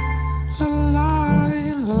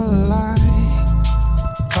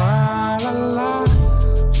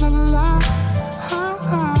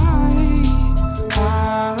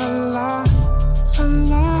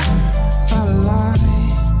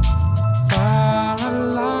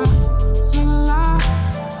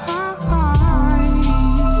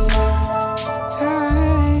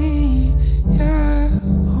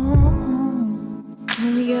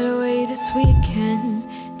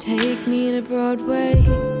 Broadway.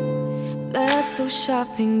 Let's go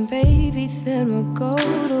shopping, baby, then we'll go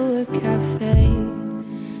to a cafe.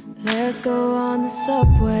 Let's go on the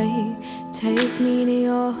subway, take me to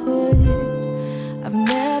your hood. I've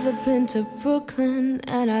never been to Brooklyn,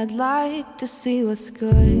 and I'd like to see what's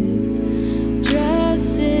good.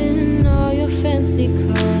 Dress in all your fancy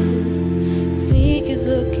clothes, sneakers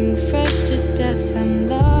looking fresh to death. I'm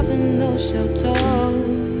loving those shell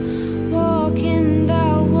toes. Walking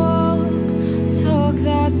that walk, talk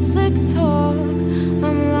that slick talk.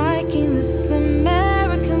 I'm liking this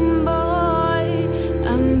American boy,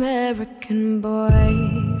 American boy.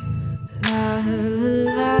 La la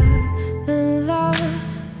la la la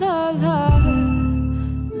la la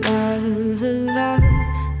la la la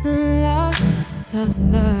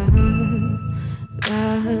la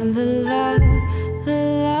la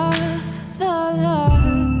la la la.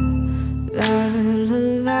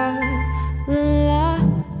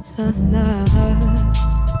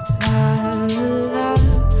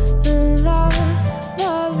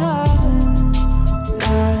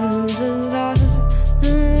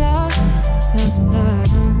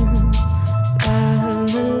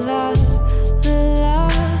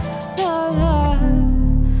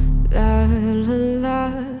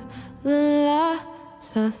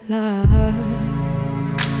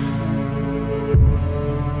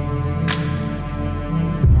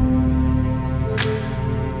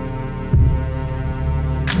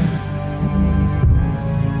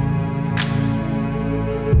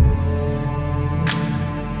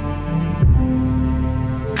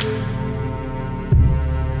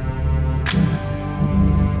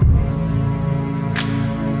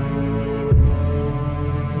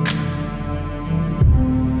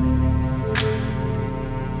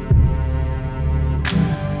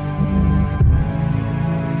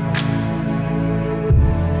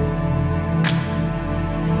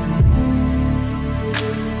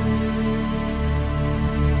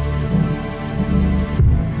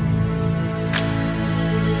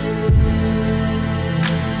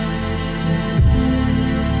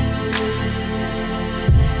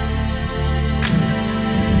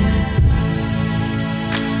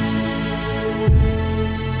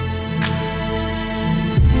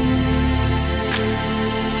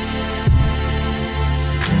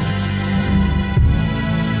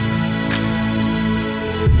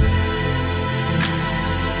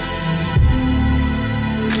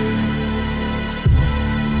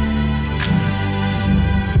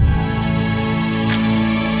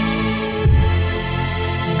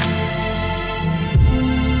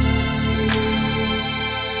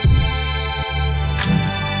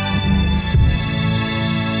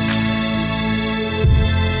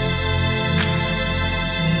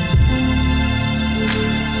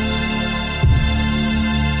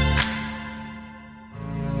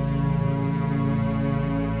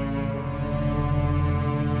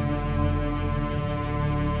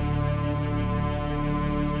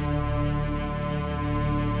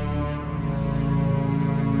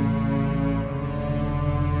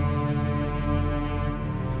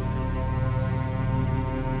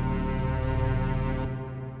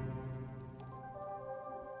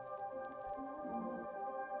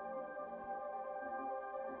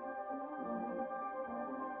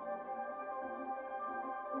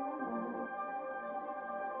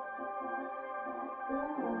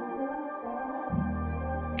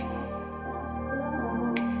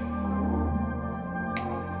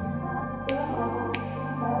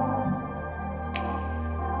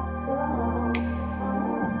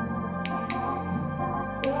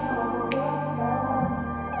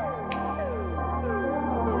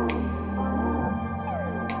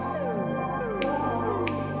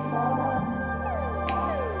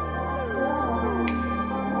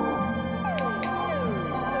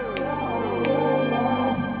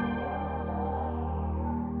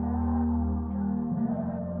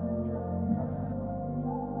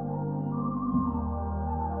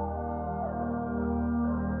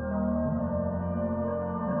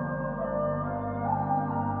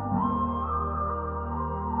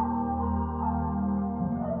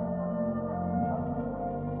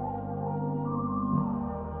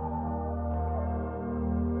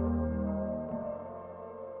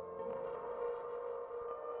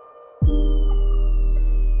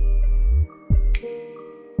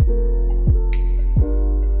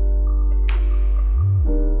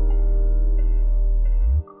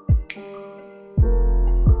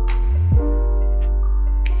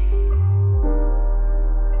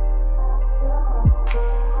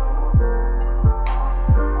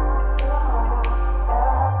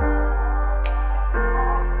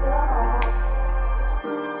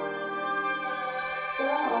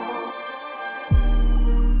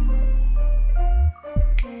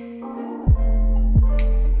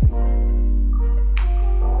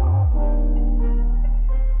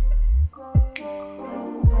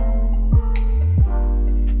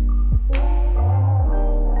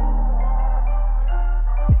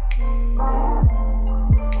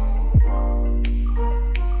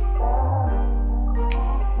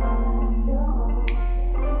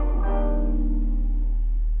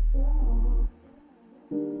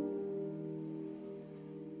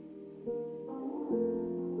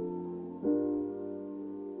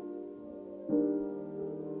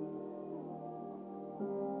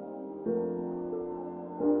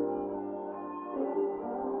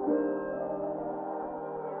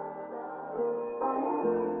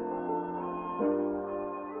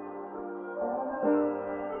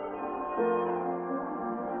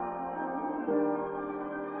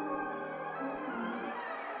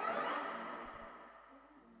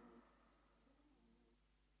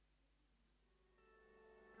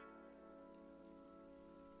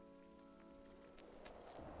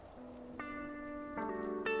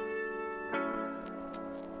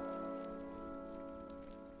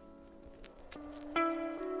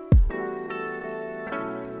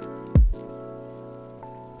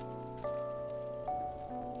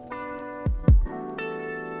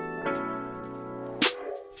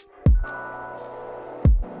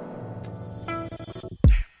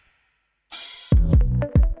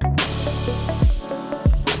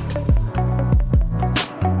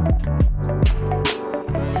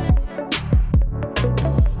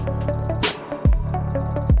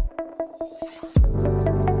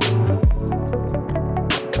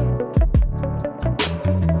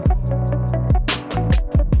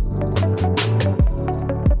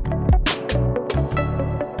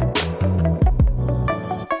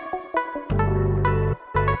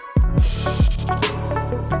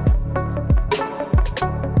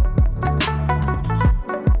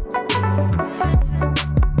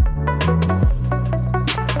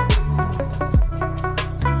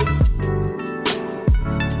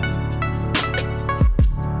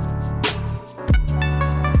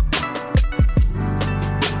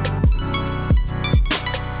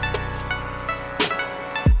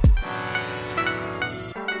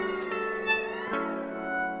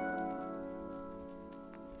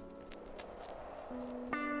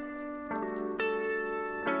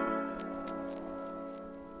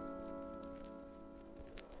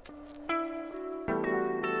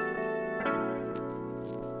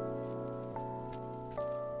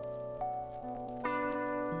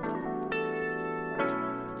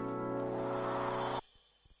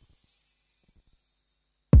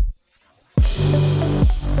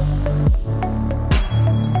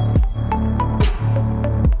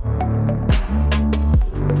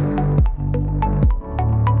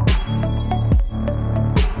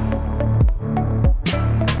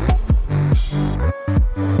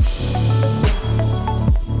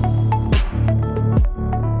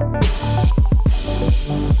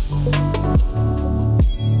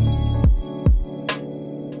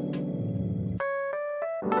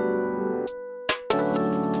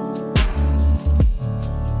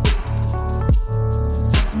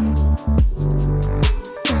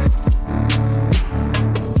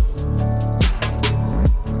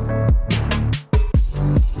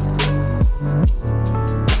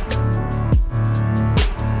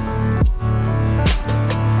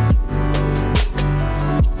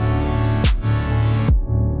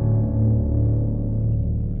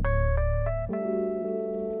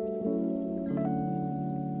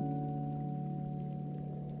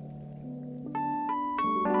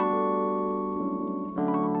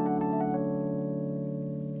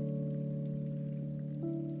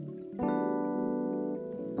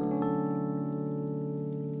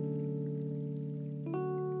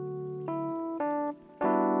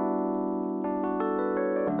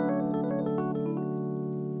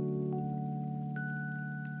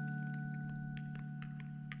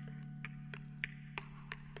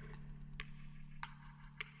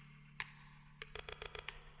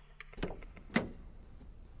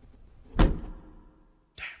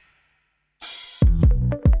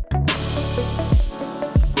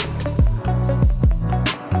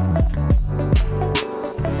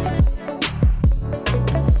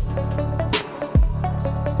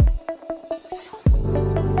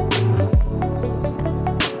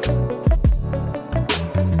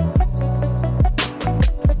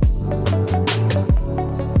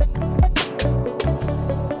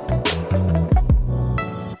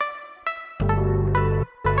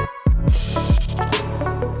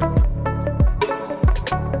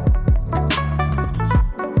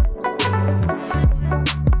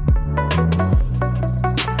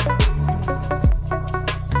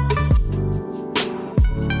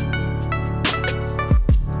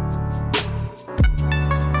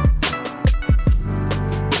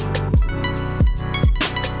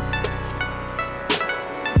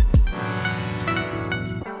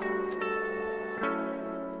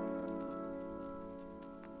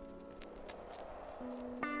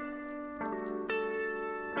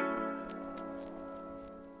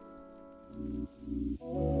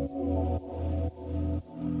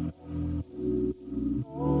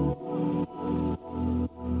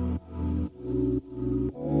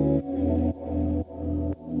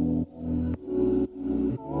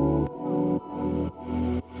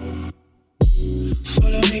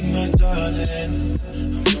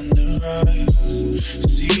 I'm on the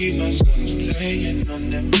rise. See my sons playing on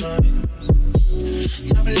their minds.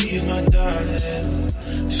 I believe my darling,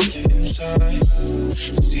 feel it inside.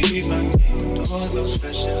 See my name, all those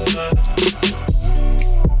flashing lights.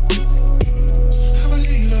 I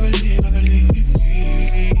believe. I'ma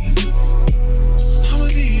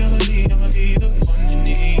be the one you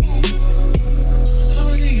need. I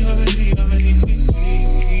believe.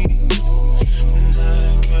 And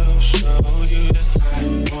I will show you that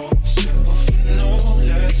I won't settle for no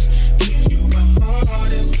less. Give you my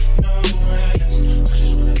hardest, no rest. I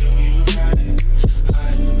just wanna do you right. I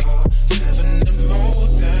owe heaven and more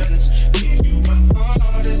thanks. Give you my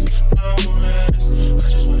hardest, no rest. I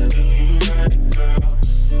just wanna do you right, girl.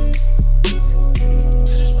 I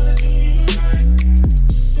just wanna do you right.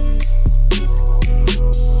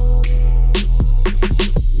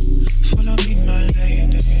 Follow me, my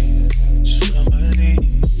lady. Just follow my lead.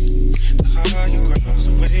 The higher grounds,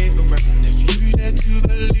 the wave around. If you dare to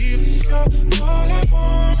believe, you're all I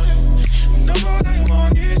want. And all I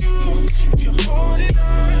want is you. If you're holding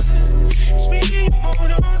on, it's me you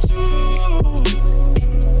hold on to.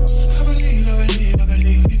 I believe. I'ma be the one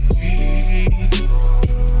you need.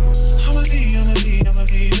 I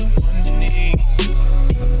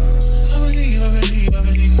believe.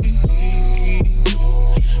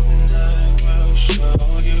 And I will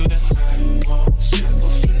show you that I won't settle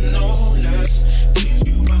for no less. Give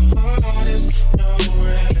you my hardest, no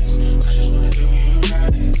rest. I just wanna do you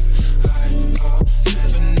right. I owe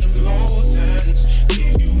heaven and more thanks.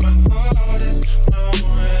 Give you my hardest, no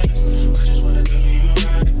rest. I just wanna do you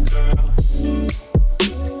right, girl.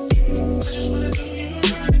 I just wanna do you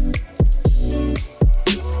right.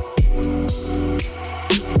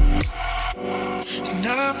 And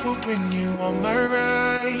I will bring you on my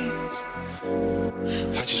rides.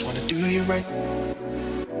 I just wanna do you right.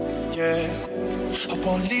 Yeah, I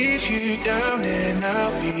won't leave you down and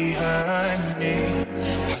out behind me.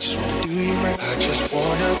 I just wanna do you right. I just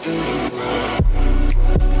wanna do you right.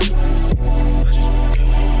 I just wanna do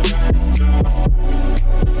you right, girl.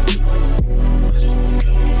 I just wanna do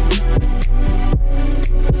you right.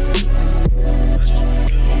 I just wanna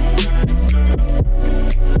do you right, girl.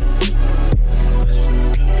 I just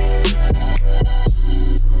wanna do you right.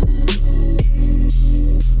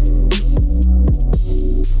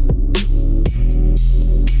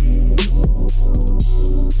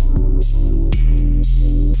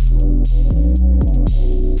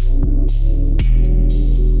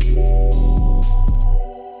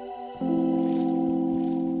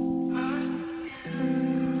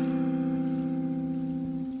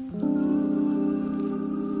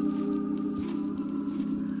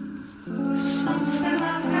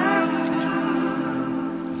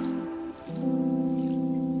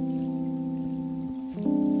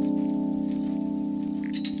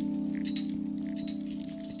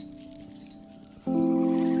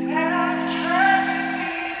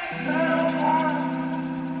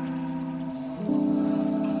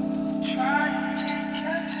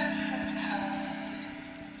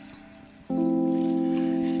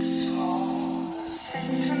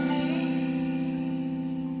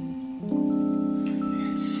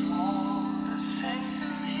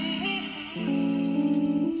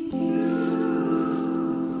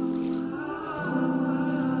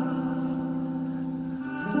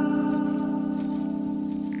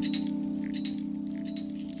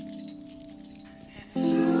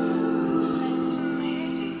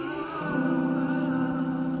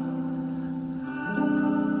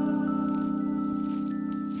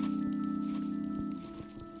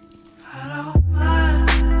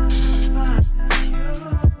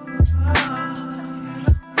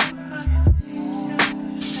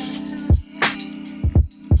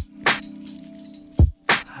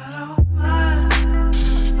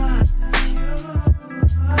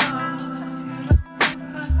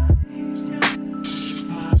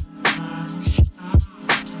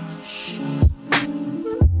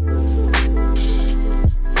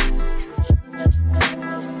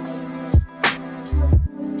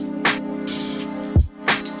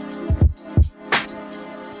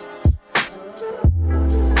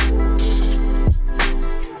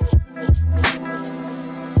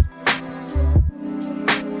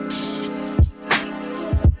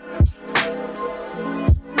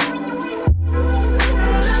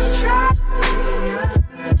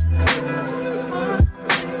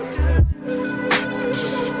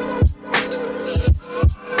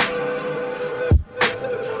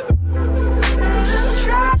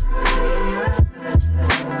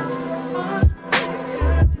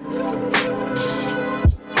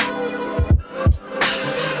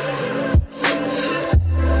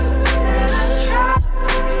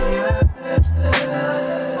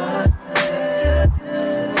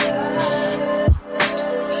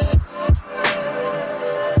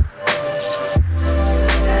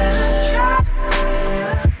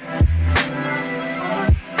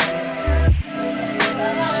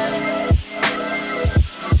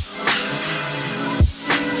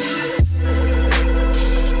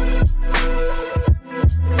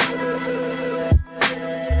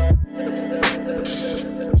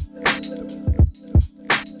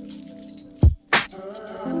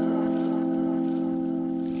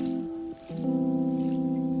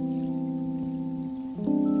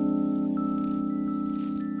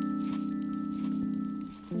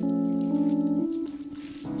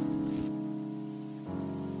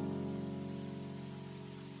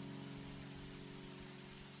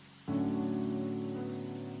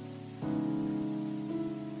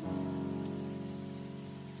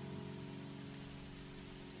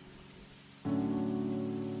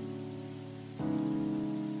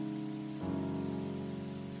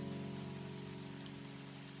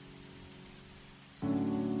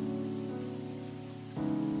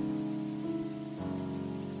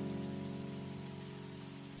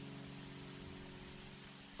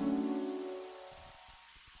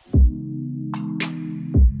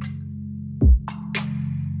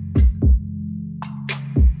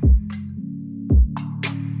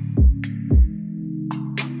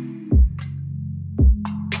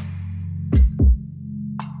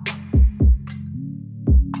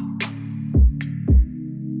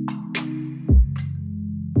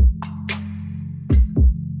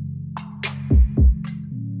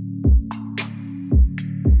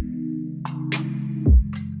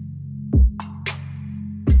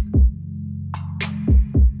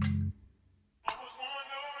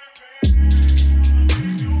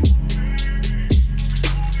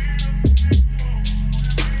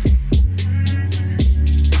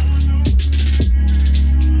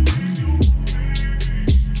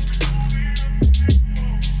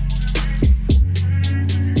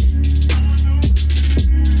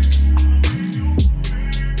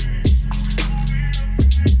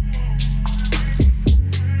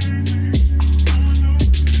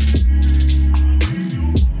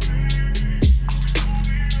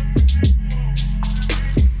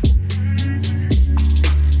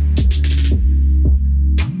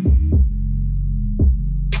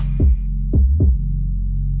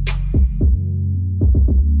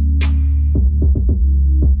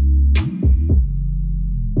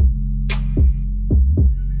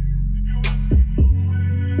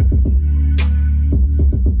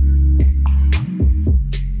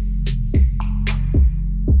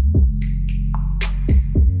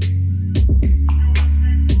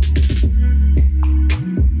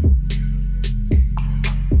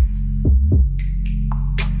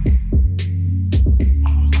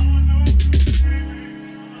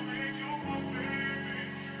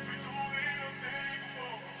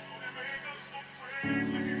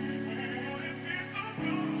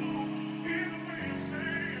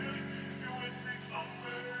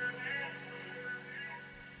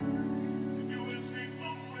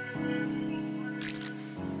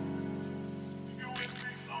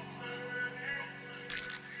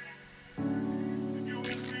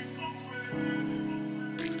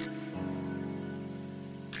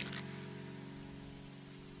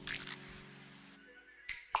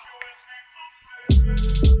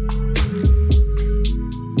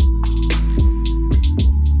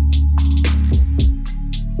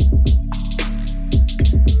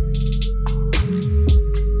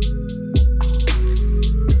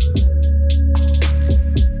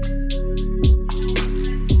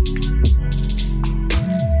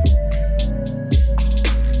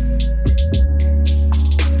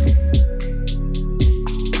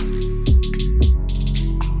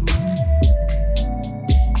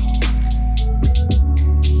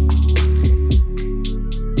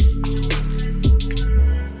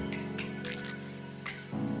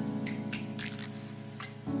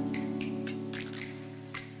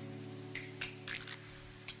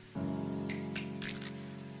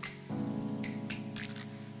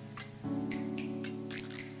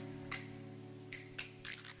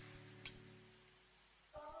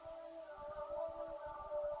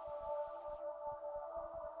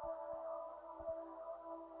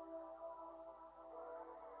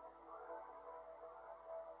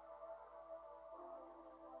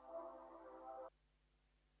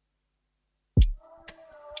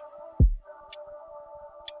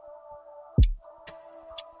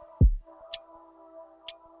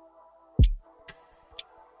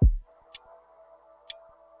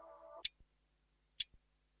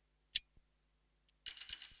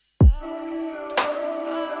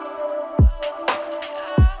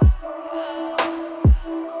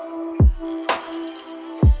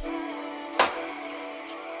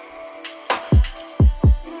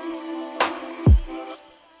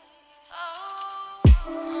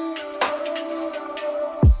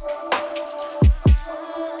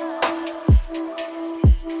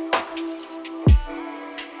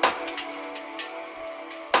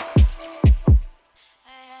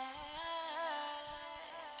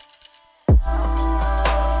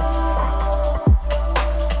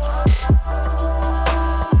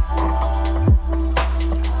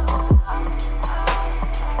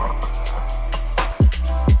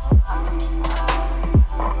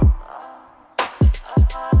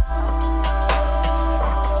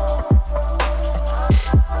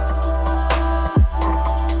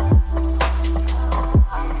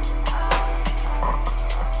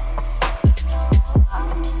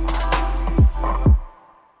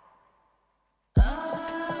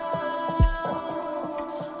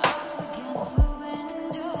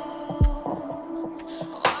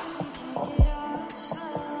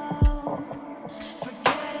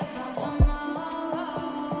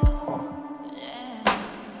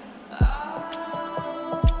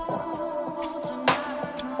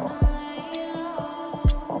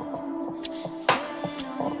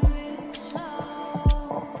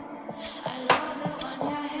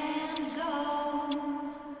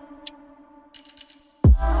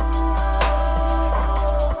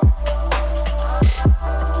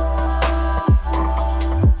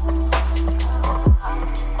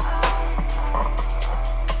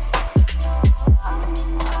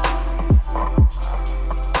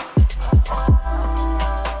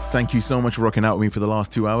 thank you so much for rocking out with me for the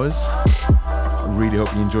last 2 hours. I really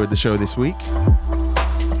hope you enjoyed the show this week.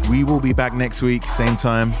 We will be back next week, same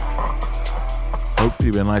time.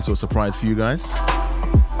 Hopefully, with a nice little surprise for you guys.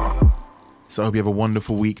 So I hope you have a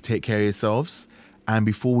wonderful week. Take care of yourselves. And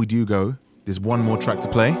before we do go, there's one more track to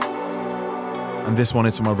play. And this one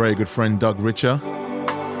is from my very good friend, Doug Richer.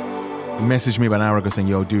 He messaged me about an hour ago saying,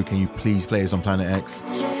 yo, dude, can you please play this on Planet X?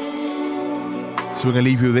 So we're going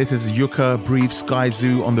to leave you with this. This is Yuka, Brief, Sky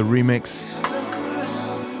Zoo on the remix.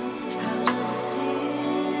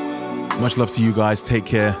 Much love to you guys. Take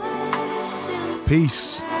care.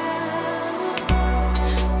 Peace.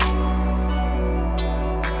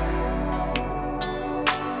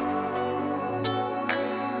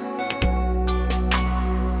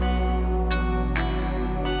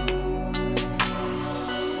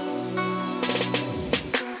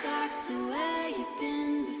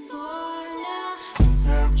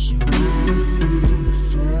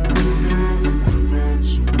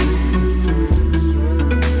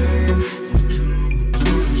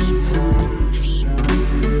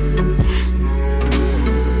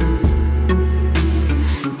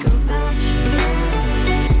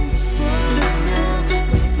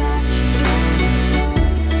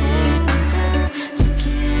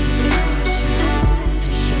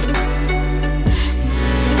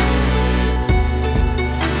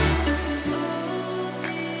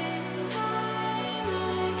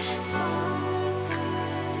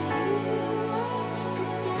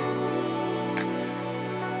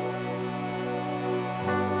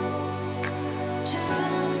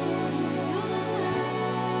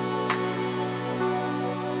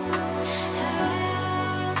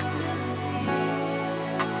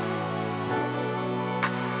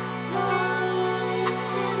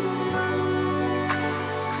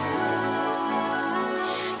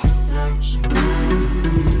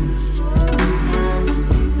 Thank you.